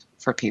sleep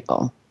for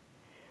people?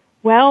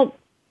 Well,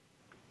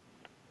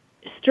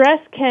 stress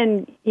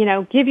can,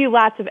 give you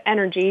lots of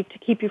energy to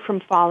keep you from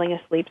falling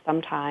asleep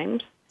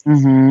sometimes.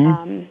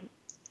 Mm-hmm.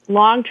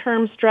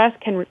 Long-term stress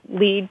can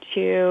lead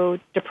to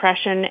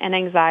depression and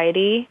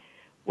anxiety,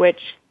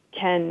 which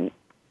can,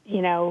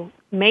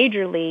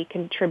 majorly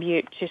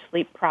contribute to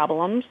sleep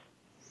problems,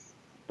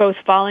 both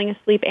falling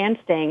asleep and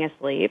staying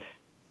asleep.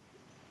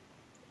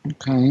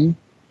 Okay.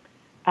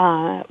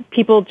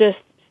 People just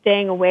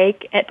staying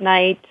awake at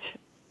night,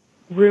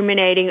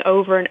 ruminating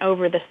over and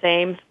over the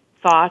same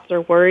thoughts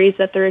or worries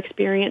that they're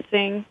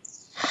experiencing.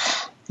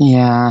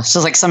 Yeah, so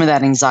some of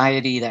that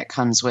anxiety that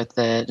comes with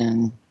it.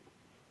 And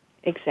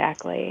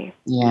exactly.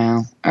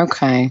 Yeah,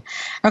 okay.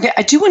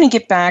 I do want to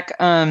get back,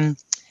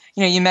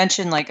 you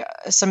mentioned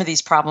some of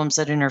these problems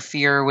that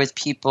interfere with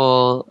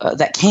people,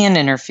 that can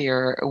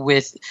interfere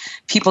with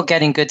people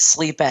getting good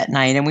sleep at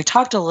night. And we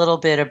talked a little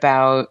bit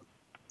about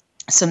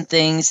some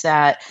things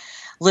that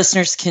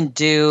listeners can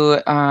do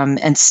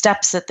and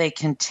steps that they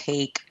can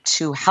take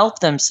to help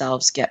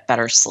themselves get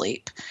better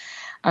sleep.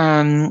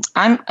 I'm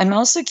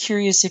also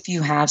curious if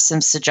you have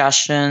some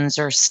suggestions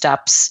or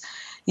steps,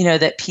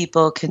 that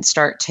people can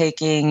start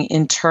taking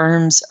in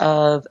terms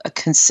of a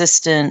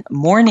consistent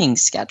morning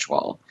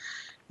schedule.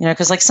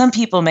 Because some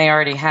people may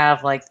already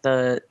have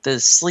the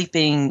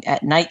sleeping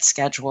at night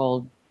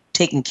schedule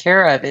taken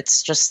care of.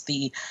 It's just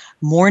the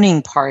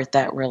morning part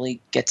that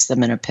really gets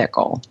them in a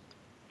pickle.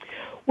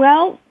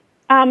 Well,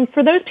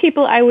 for those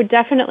people, I would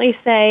definitely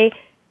say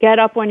get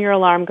up when your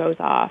alarm goes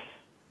off.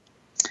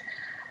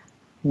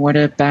 What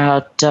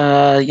about,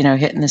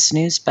 hitting the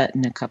snooze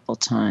button a couple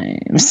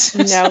times?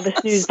 No, the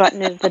snooze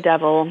button is the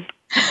devil.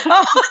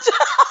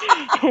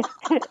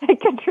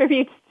 It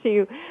contributes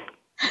to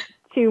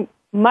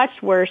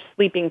much worse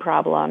sleeping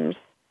problems,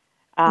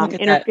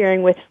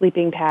 interfering with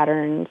sleeping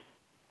patterns.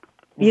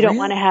 You don't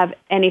want to have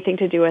anything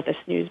to do with a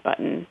snooze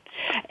button.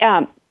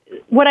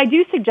 What I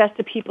do suggest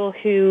to people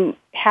who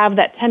have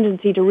that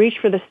tendency to reach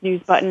for the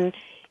snooze button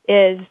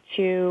is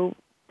to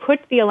put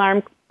the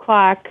alarm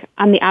clock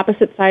on the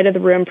opposite side of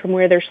the room from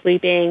where they're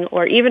sleeping,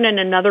 or even in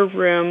another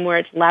room where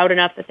it's loud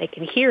enough that they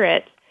can hear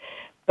it,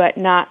 but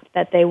not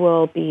that they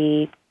will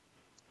be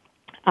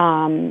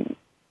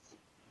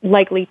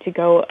likely to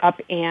go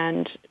up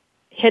and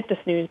hit the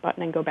snooze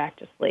button and go back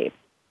to sleep.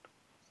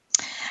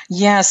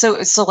 Yeah, so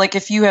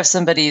if you have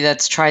somebody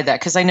that's tried that,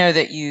 because I know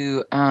that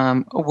you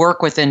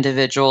work with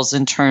individuals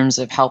in terms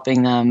of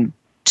helping them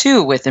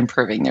too with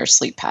improving their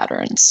sleep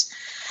patterns.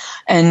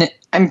 And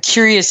I'm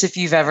curious if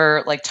you've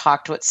ever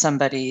talked with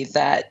somebody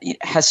that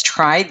has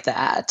tried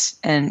that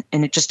and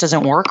it just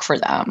doesn't work for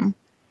them.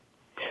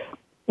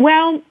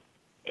 Well,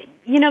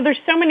 there's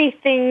so many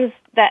things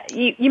that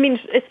you mean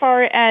as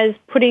far as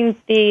putting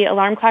the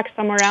alarm clock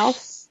somewhere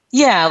else?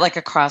 Yeah, like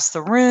across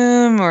the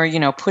room, or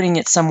putting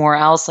it somewhere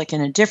else, like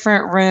in a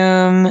different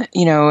room,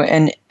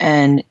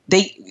 and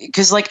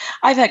because like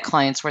I've had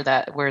clients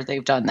where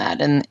they've done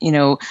that, and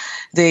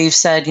they've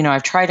said,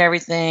 I've tried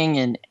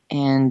everything,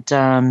 and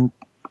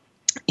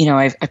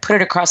I put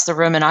it across the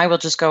room, and I will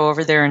just go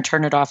over there and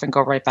turn it off and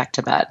go right back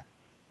to bed.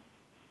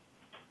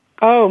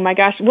 Oh my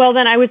gosh! Well,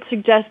 then I would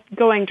suggest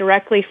going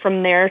directly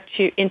from there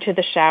into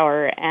the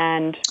shower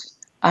and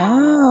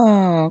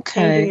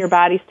changing your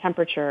body's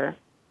temperature.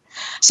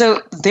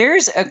 So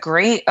that's a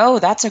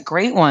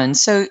great one.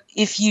 So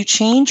if you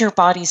change your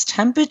body's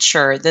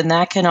temperature, then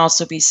that can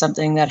also be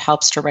something that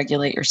helps to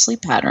regulate your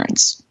sleep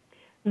patterns.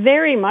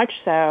 Very much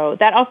so.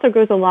 That also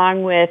goes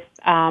along with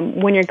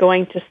when you're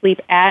going to sleep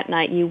at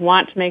night, you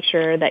want to make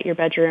sure that your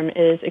bedroom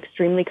is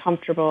extremely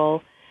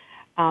comfortable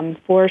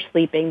for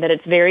sleeping, that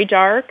it's very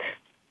dark,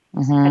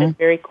 that it's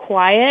very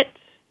quiet,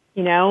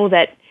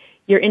 that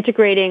you're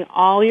integrating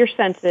all your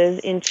senses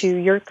into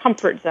your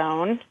comfort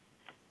zone.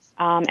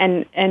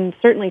 And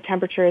certainly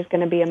temperature is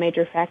going to be a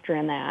major factor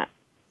in that.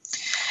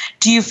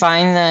 Do you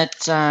find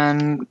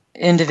that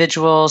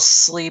individuals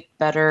sleep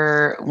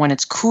better when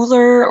it's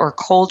cooler or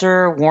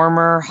colder,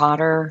 warmer,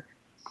 hotter?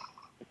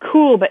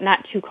 Cool, but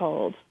not too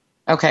cold.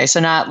 Okay, so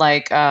not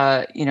like,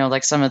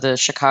 like some of the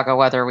Chicago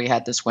weather we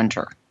had this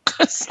winter.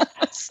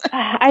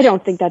 I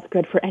don't think that's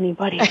good for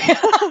anybody.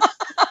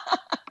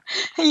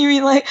 You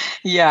mean like,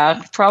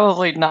 yeah,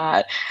 probably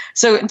not.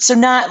 So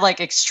not like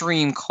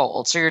extreme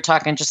cold. So you're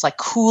talking just like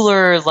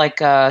cooler, like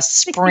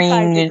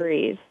spring. 65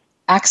 degrees.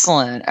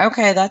 Excellent.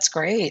 Okay, that's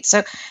great.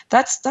 So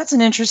that's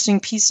an interesting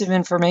piece of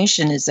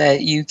information, is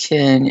that you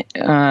can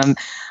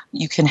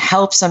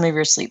help some of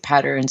your sleep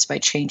patterns by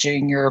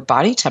changing your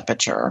body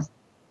temperature.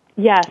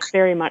 Yes,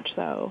 very much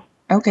so.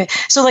 Okay.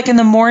 So like in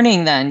the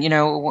morning then,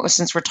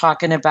 since we're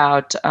talking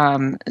about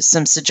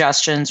some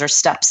suggestions or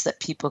steps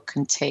that people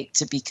can take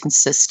to be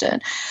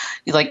consistent,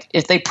 like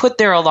if they put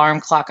their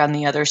alarm clock on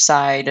the other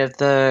side of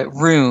the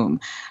room,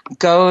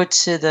 go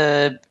to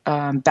the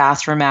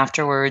bathroom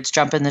afterwards,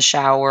 jump in the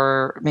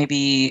shower,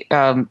 maybe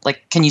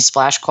can you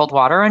splash cold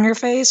water on your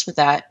face? Would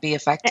that be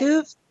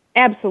effective?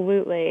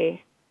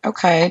 Absolutely.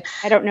 Okay.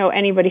 I don't know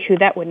anybody who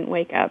that wouldn't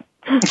wake up.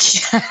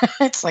 Yeah,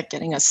 it's like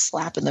getting a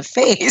slap in the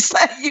face.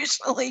 That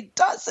usually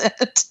does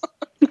it.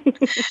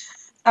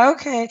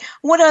 Okay.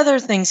 What other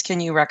things can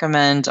you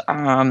recommend?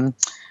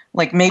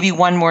 Like maybe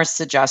one more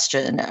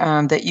suggestion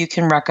that you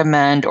can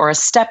recommend, or a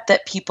step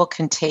that people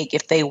can take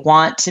if they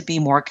want to be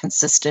more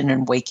consistent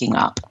in waking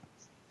up?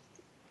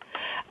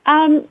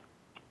 One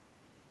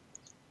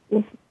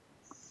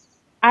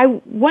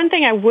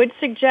thing I would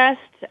suggest,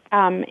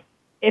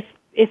 if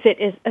it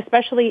is,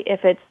 especially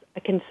if it's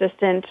a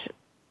consistent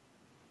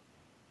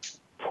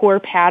poor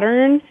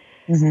pattern,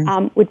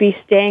 would be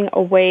staying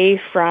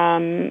away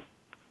from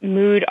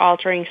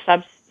mood-altering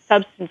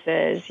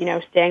substances,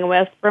 staying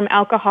away from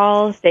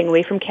alcohol, staying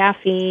away from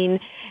caffeine,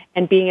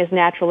 and being as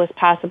natural as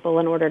possible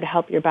in order to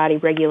help your body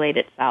regulate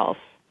itself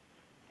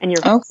and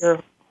your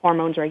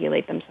hormones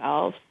regulate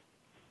themselves.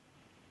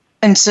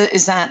 And so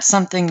is that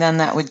something then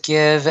that would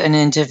give an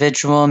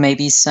individual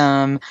maybe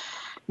some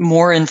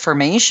more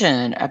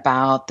information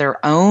about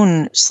their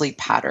own sleep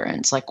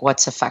patterns, like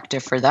what's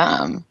effective for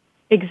them?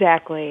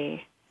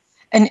 Exactly.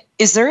 And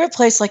is there a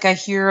place, like I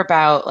hear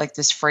about like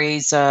this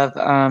phrase of,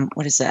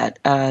 what is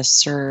that?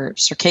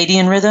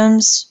 Circadian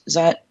rhythms? Is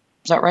that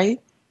right?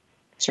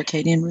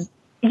 Circadian rhythm?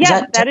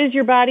 Yeah, that is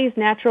your body's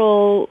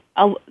natural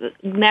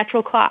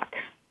clock.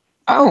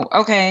 Oh,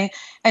 okay.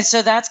 And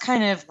so that's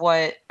kind of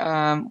what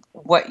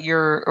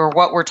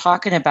we're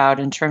talking about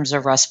in terms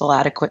of restful,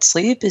 adequate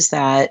sleep, is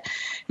that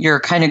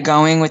you're kind of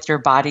going with your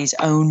body's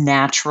own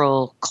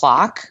natural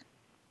clock.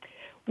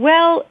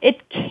 Well,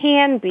 it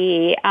can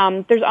be.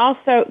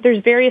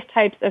 There's various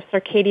types of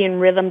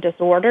circadian rhythm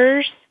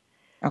disorders,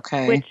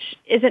 which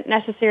isn't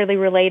necessarily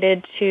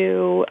related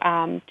to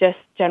just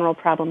general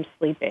problem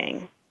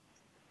sleeping.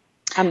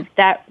 For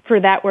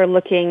that, we're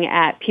looking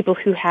at people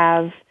who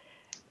have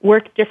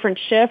worked different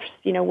shifts,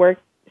 work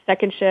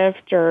second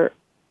shift or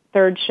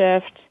third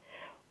shift,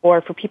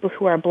 or for people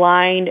who are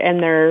blind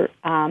and their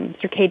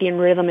circadian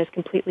rhythm is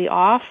completely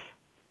off.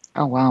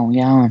 Oh, wow,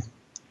 yeah.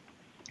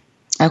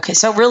 Okay,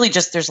 so really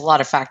just there's a lot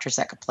of factors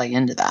that could play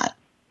into that.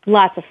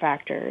 Lots of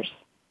factors.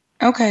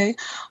 Okay.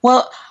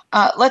 Well,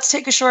 let's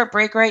take a short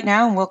break right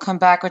now, and we'll come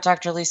back with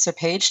Dr. Lisa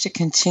Page to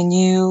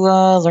continue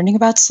learning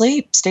about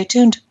sleep. Stay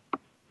tuned.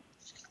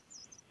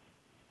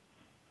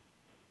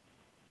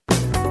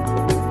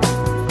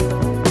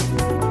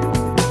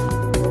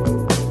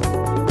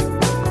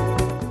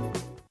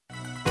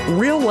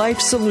 Real Life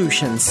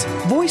Solutions.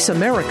 Voice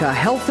America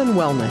Health and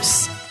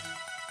Wellness.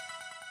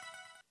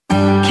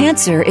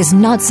 Cancer is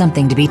not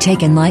something to be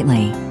taken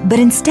lightly, but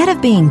instead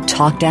of being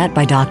talked at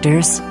by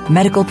doctors,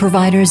 medical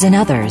providers, and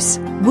others,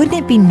 wouldn't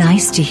it be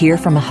nice to hear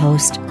from a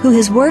host who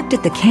has worked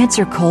at the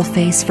cancer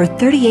coalface for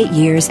 38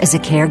 years as a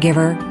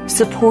caregiver,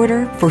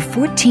 supporter for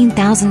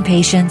 14,000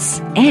 patients,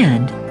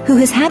 and who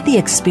has had the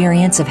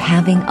experience of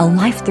having a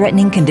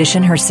life-threatening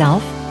condition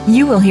herself?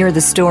 You will hear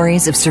the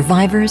stories of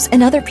survivors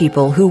and other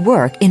people who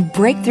work in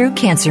breakthrough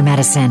cancer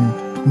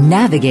medicine.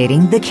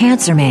 Navigating the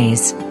Cancer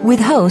Maze with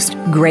host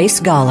Grace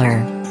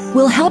Galler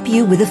will help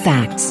you with the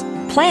facts,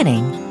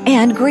 planning,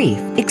 and grief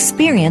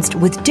experienced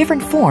with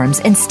different forms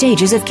and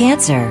stages of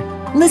cancer.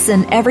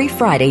 Listen every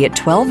Friday at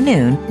 12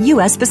 noon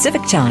U.S.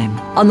 Pacific Time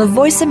on the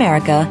Voice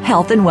America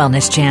Health and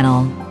Wellness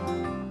Channel.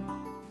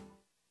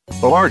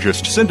 The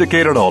largest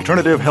syndicated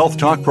alternative health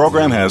talk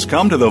program has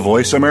come to the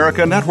Voice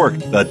America Network.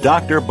 The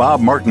Dr.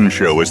 Bob Martin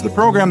Show is the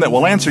program that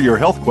will answer your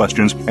health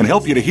questions and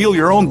help you to heal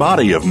your own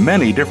body of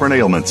many different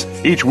ailments.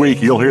 Each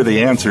week, you'll hear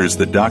the answers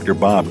that Dr.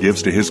 Bob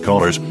gives to his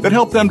callers that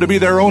help them to be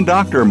their own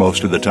doctor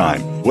most of the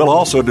time. We'll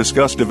also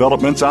discuss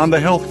developments on the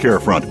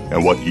healthcare front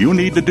and what you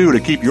need to do to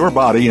keep your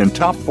body in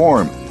top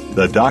form.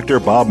 The Dr.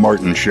 Bob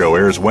Martin Show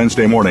airs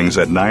Wednesday mornings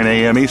at 9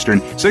 a.m.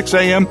 Eastern, 6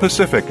 a.m.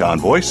 Pacific on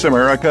Voice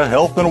America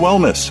Health and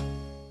Wellness.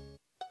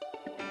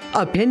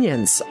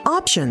 Opinions,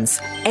 options,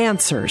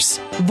 answers.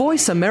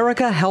 Voice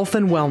America Health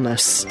and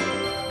Wellness.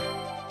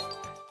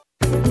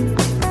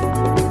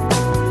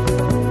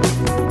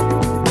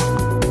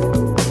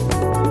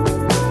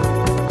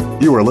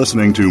 You are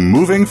listening to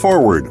Moving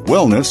Forward,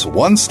 Wellness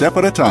One Step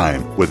at a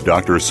Time with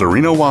Dr.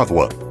 Serena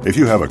Wadhwa. If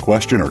you have a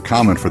question or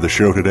comment for the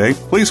show today,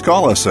 please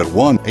call us at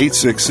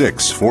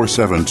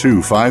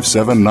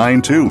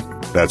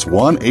 1-866-472-5792. That's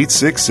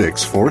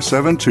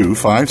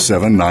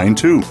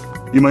 1-866-472-5792.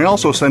 You may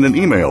also send an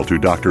email to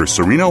Dr.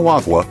 Serena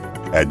Wadhwa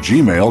at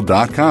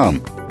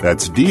gmail.com.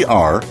 That's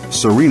Dr.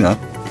 Serena,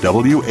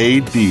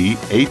 W-A-D-H-W-A,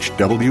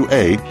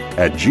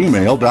 at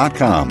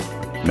gmail.com.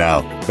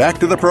 Now, back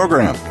to the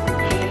program.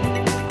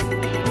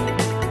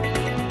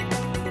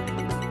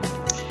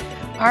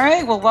 All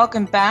right. Well,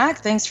 welcome back.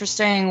 Thanks for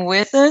staying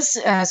with us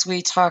as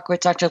we talk with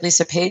Dr.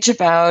 Lisa Page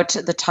about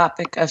the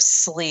topic of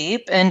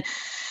sleep. And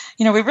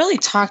we really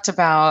talked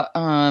about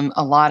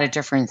a lot of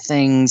different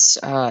things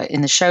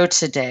in the show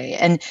today.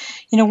 And,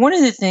 one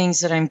of the things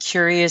that I'm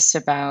curious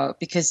about,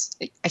 because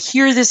I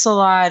hear this a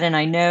lot and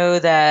I know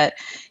that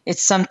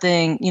it's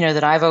something,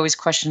 that I've always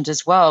questioned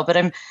as well, but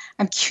I'm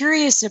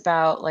curious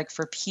about, like,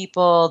 for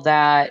people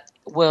that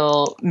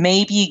will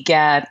maybe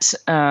get,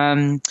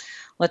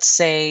 let's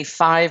say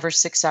 5 or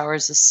 6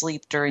 hours of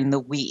sleep during the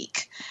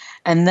week.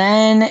 And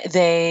then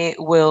they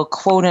will,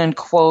 quote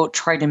unquote,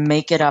 try to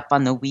make it up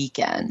on the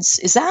weekends.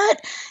 Is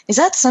that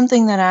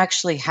something that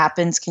actually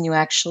happens? Can you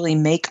actually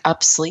make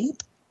up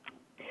sleep?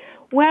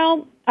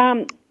 Well,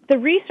 the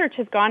research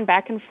has gone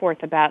back and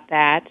forth about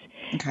that.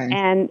 Okay.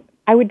 And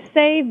I would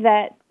say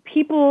that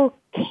people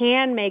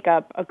can make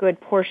up a good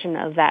portion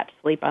of that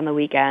sleep on the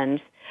weekends.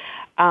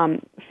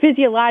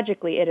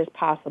 Physiologically, it is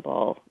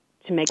possible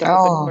to make up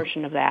a good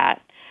portion of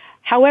that.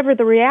 However,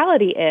 the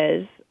reality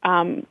is,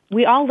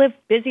 we all live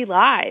busy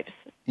lives.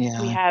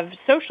 Yeah. We have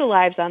social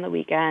lives on the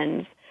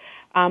weekends.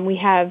 We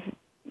have,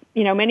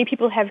 many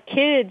people have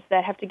kids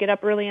that have to get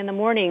up early in the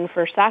morning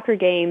for soccer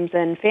games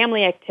and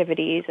family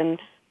activities and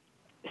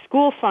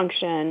school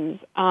functions.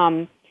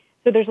 So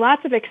there's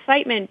lots of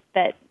excitement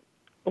that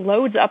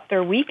loads up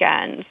their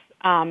weekends,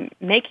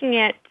 making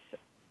it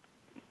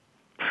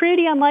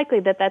pretty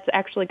unlikely that that's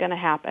actually going to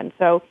happen.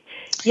 So,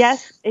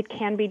 yes, it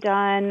can be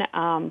done,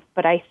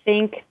 but I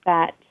think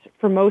that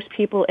for most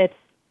people, it's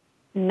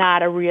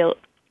not a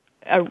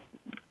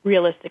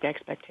realistic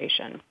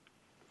expectation.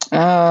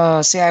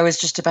 Oh, see, I was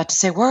just about to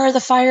say, where are the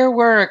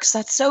fireworks?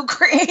 That's so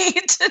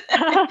great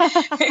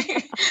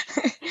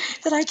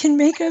that I can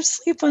make up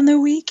sleep on the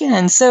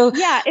weekend. So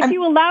yeah, if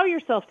you allow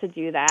yourself to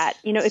do that,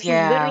 if you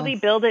literally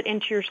build it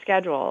into your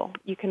schedule,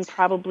 you can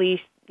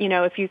probably,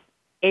 if you're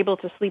able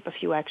to sleep a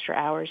few extra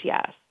hours,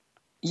 yes.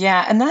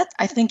 Yeah, and that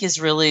I think is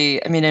really,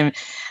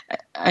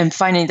 I'm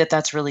finding that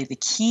that's really the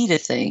key to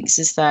things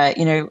is that,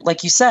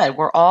 like you said,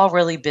 we're all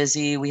really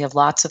busy. We have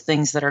lots of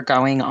things that are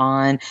going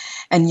on.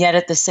 And yet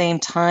at the same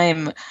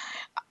time,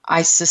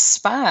 I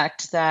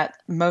suspect that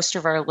most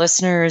of our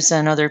listeners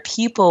and other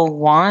people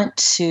want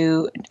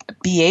to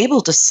be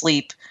able to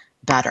sleep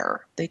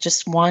better. They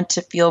just want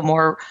to feel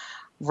more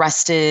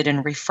rested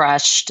and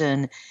refreshed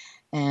and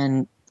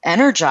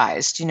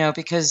energized,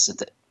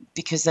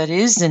 because that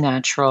is the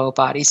natural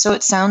body. So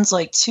it sounds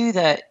like, too,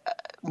 that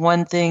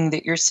one thing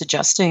that you're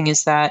suggesting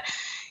is that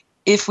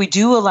if we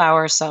do allow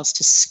ourselves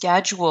to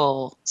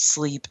schedule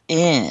sleep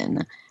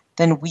in,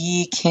 then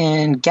we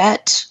can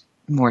get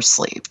more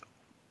sleep.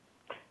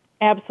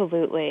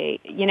 Absolutely.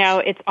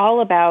 It's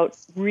all about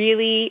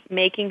really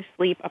making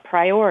sleep a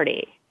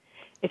priority.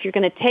 If you're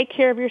going to take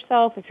care of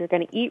yourself, if you're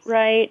going to eat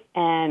right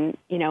and,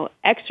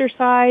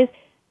 exercise,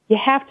 you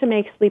have to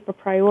make sleep a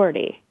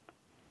priority.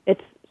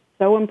 It's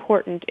so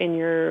important in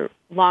your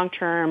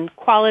long-term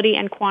quality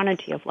and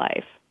quantity of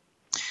life.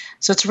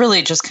 So it's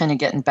really just kind of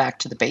getting back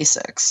to the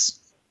basics.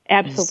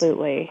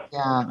 Absolutely.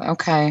 Yeah.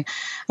 Okay.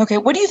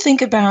 What do you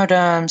think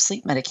about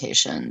sleep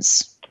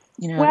medications?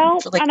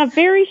 On a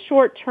very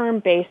short-term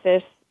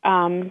basis,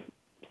 some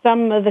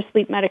of the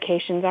sleep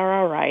medications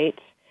are all right.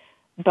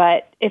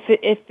 But if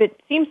it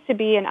seems to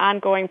be an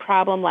ongoing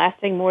problem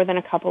lasting more than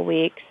a couple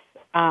weeks,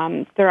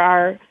 there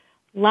are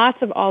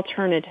lots of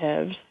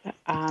alternatives.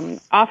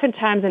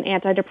 Oftentimes an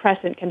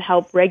antidepressant can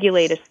help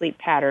regulate a sleep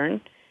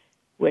pattern,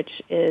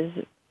 which is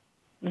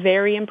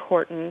very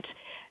important.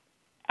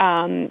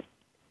 Antidepressants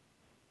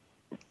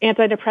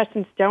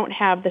don't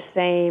have the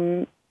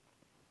same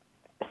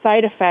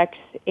side effects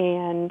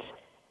and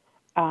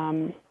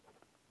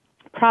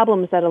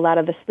problems that a lot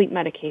of the sleep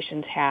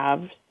medications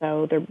have,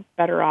 so they're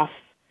better off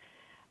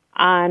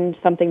on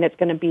something that's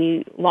going to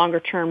be longer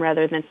term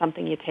rather than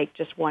something you take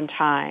just one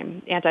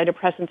time.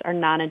 Antidepressants are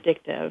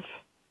non-addictive.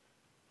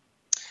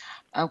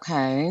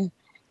 Okay.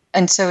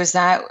 And so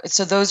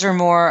those are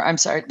more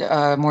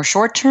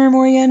short-term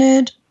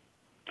oriented?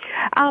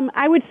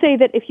 I would say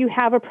that if you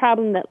have a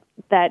problem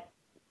that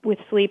with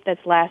sleep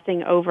that's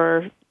lasting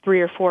over 3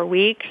 or 4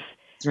 weeks,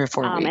 an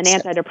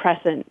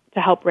antidepressant to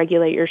help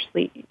regulate your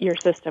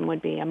system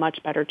would be a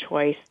much better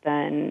choice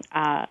than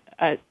a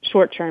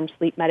short-term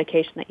sleep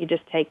medication that you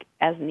just take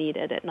as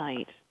needed at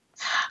night.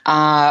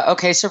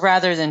 Okay, so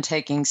rather than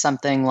taking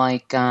something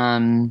like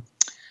I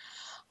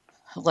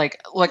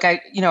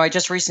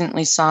just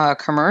recently saw a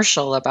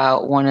commercial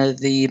about one of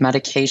the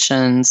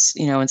medications,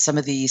 and some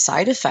of the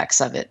side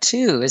effects of it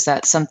too. Is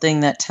that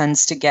something that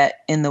tends to get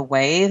in the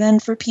way then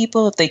for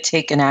people if they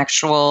take an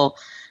actual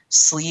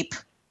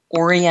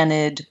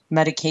sleep-oriented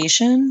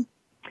medication?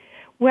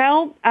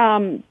 Well,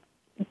 some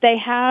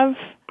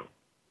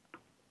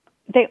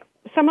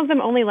of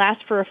them only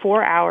last for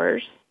 4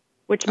 hours,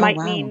 which might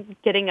mean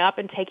getting up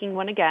and taking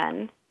one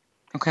again.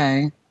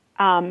 Okay.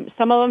 Some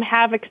of them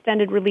have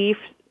extended release,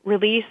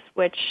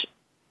 which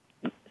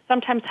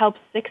sometimes helps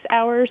 6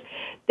 hours.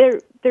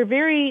 They're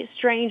very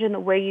strange in the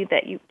way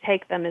that you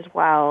take them as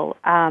well.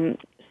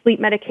 Sleep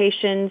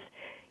medications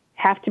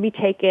have to be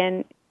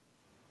taken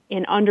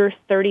in under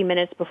 30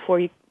 minutes before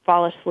you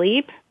fall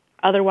asleep.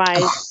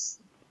 Otherwise,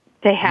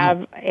 they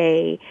have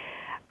an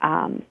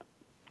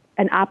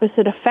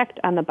opposite effect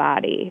on the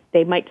body.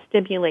 They might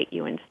stimulate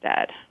you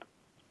instead.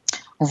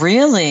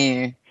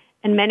 Really?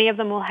 And many of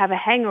them will have a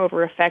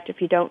hangover effect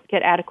if you don't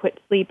get adequate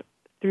sleep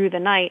through the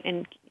night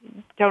and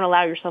don't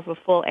allow yourself a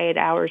full 8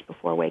 hours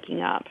before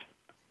waking up.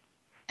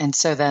 And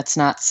so that's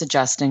not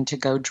suggesting to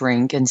go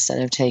drink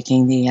instead of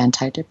taking the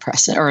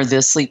antidepressant or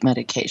the sleep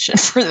medication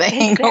for the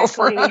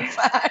hangover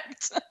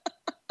effect.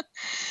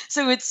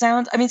 So it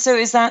sounds, so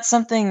is that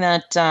something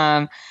that,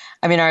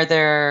 are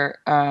there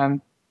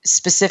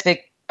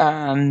specific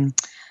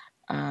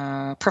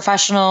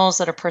professionals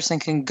that a person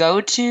can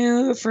go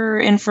to for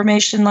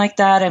information like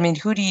that?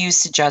 Who do you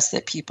suggest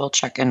that people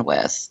check in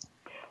with?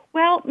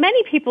 Well,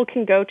 many people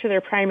can go to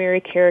their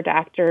primary care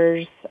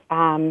doctors.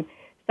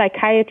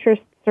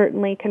 Psychiatrists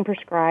certainly can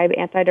prescribe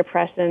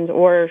antidepressants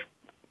or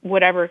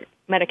whatever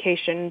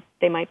medication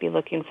they might be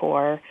looking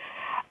for.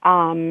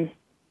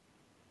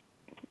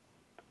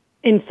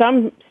 In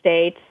some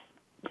states,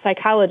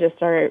 psychologists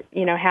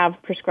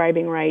have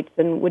prescribing rights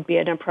and would be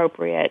an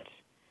appropriate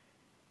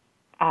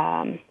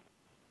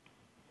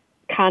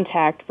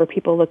contact for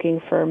people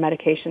looking for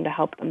medication to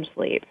help them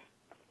sleep.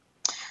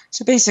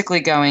 So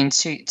basically going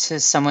to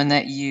someone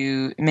that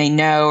you may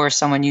know or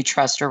someone you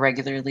trust or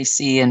regularly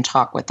see and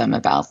talk with them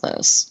about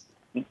this.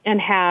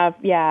 And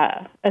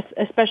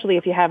especially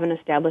if you have an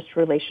established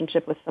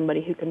relationship with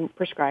somebody who can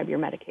prescribe your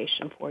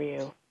medication for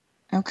you.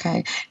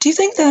 Okay. Do you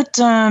think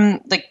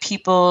that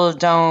people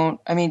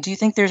don't, do you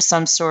think there's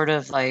some sort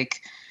of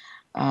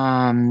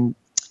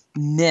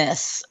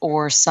myth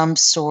or some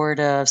sort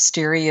of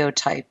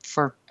stereotype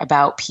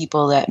about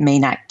people that may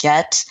not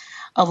get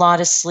a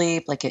lot of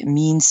sleep, like it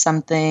means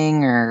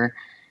something, or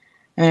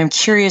I'm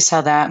curious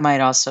how that might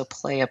also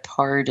play a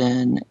part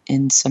in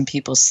some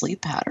people's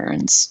sleep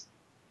patterns.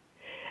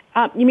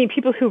 You mean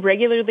people who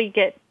regularly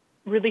get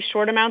really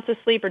short amounts of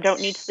sleep or don't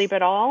need sleep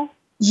at all?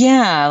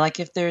 Yeah, like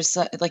if there's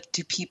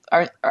do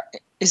people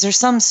is there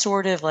some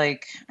sort of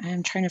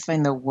I'm trying to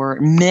find the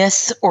word,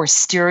 myth or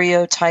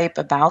stereotype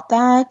about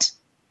that?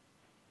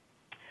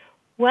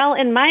 Well,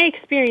 in my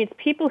experience,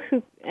 people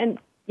who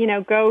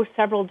go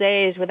several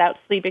days without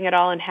sleeping at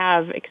all and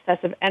have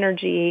excessive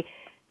energy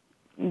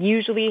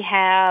usually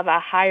have a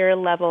higher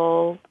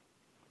level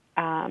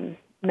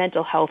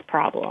mental health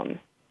problem,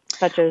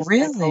 such as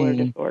bipolar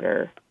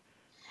disorder.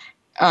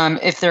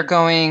 If they're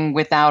going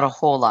without a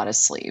whole lot of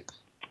sleep.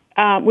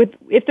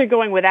 If they're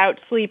going without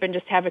sleep and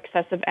just have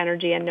excessive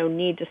energy and no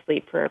need to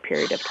sleep for a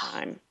period of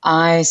time.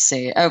 I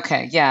see.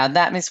 Okay. Yeah.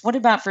 That means, what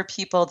about for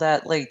people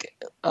that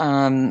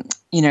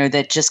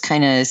that just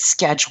kind of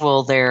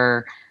schedule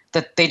that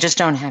they just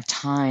don't have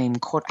time,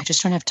 quote, I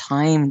just don't have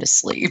time to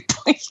sleep,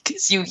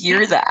 because you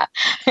hear that.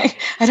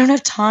 I don't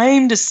have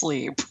time to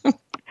sleep.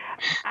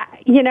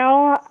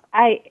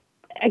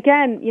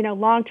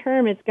 Long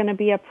term it's going to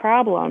be a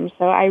problem.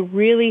 So I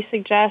really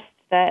suggest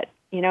that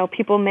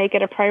people make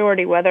it a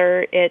priority,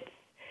 whether it's,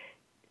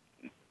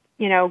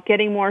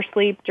 getting more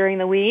sleep during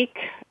the week,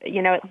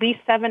 at least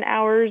 7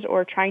 hours,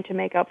 or trying to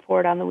make up for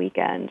it on the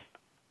weekends.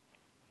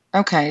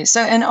 Okay.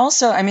 So, and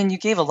also, I mean, you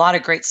gave a lot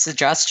of great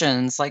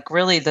suggestions, like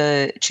really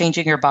the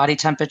changing your body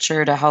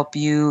temperature to help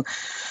you,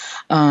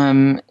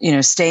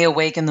 stay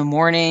awake in the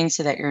morning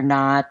so that you're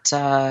not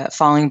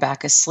falling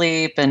back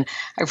asleep. And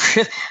I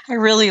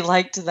really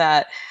liked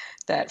that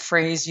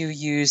phrase you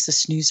use, the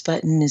snooze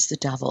button is the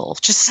devil.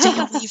 Just stay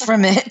away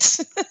from it.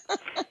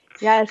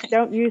 Yes,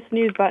 don't use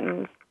snooze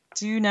buttons.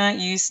 Do not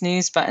use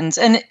snooze buttons.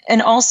 And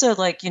also,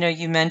 like,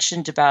 you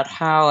mentioned about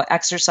how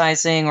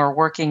exercising or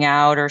working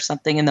out or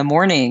something in the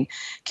morning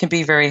can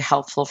be very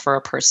helpful for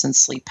a person's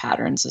sleep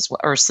patterns as well,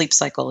 or sleep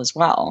cycle as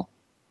well.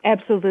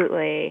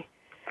 Absolutely.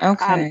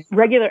 Okay.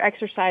 Regular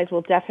exercise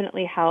will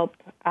definitely help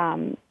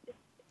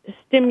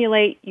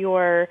stimulate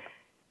your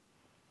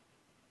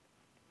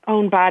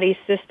own body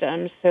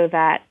systems so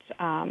that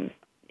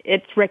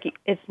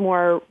it's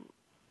more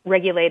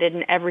regulated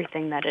in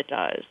everything that it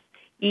does.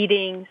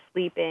 Eating,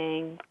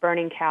 sleeping,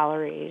 burning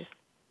calories.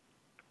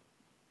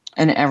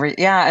 And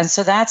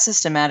so that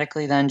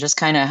systematically then just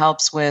kind of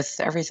helps with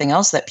everything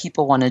else that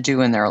people want to do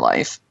in their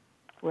life.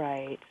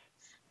 Right.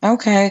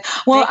 Okay.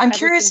 Well, Makes I'm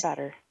curious.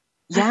 Better.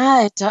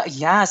 Yeah,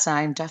 yes,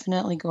 I'm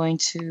definitely going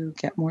to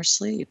get more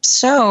sleep.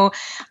 So,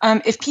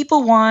 if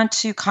people want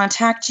to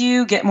contact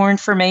you, get more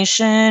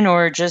information,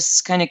 or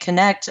just kind of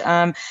connect,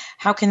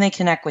 how can they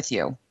connect with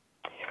you?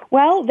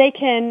 Well, they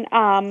can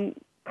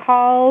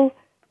call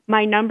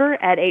my number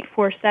at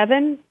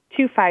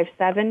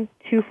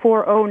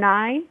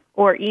 847-257-2409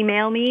 or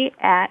email me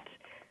at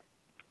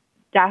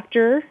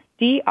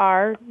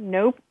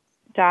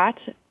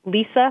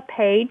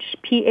dr.lisapage,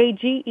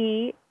 Page,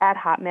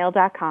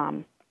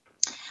 @hotmail.com.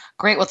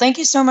 Great. Well, thank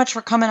you so much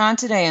for coming on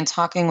today and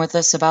talking with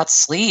us about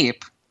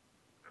sleep.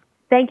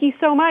 Thank you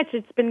so much.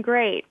 It's been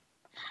great.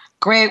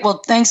 Great.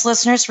 Well, thanks,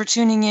 listeners, for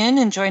tuning in,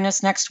 and join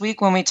us next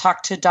week when we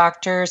talk to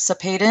Dr.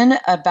 Sapadin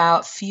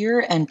about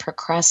fear and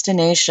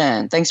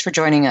procrastination. Thanks for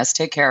joining us.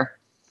 Take care.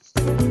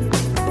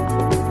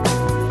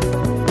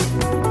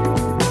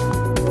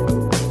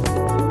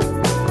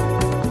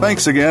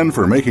 Thanks again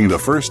for making the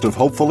first of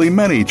hopefully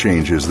many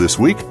changes this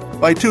week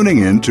by tuning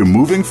in to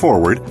Moving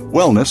Forward,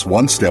 Wellness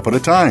One Step at a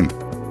Time.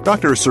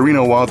 Dr. Serena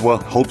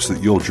Wadhwa hopes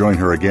that you'll join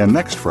her again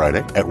next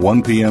Friday at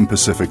 1 p.m.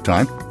 Pacific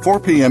Time, 4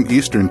 p.m.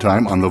 Eastern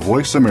Time on the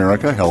Voice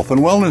America Health and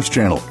Wellness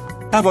Channel.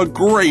 Have a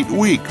great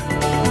week.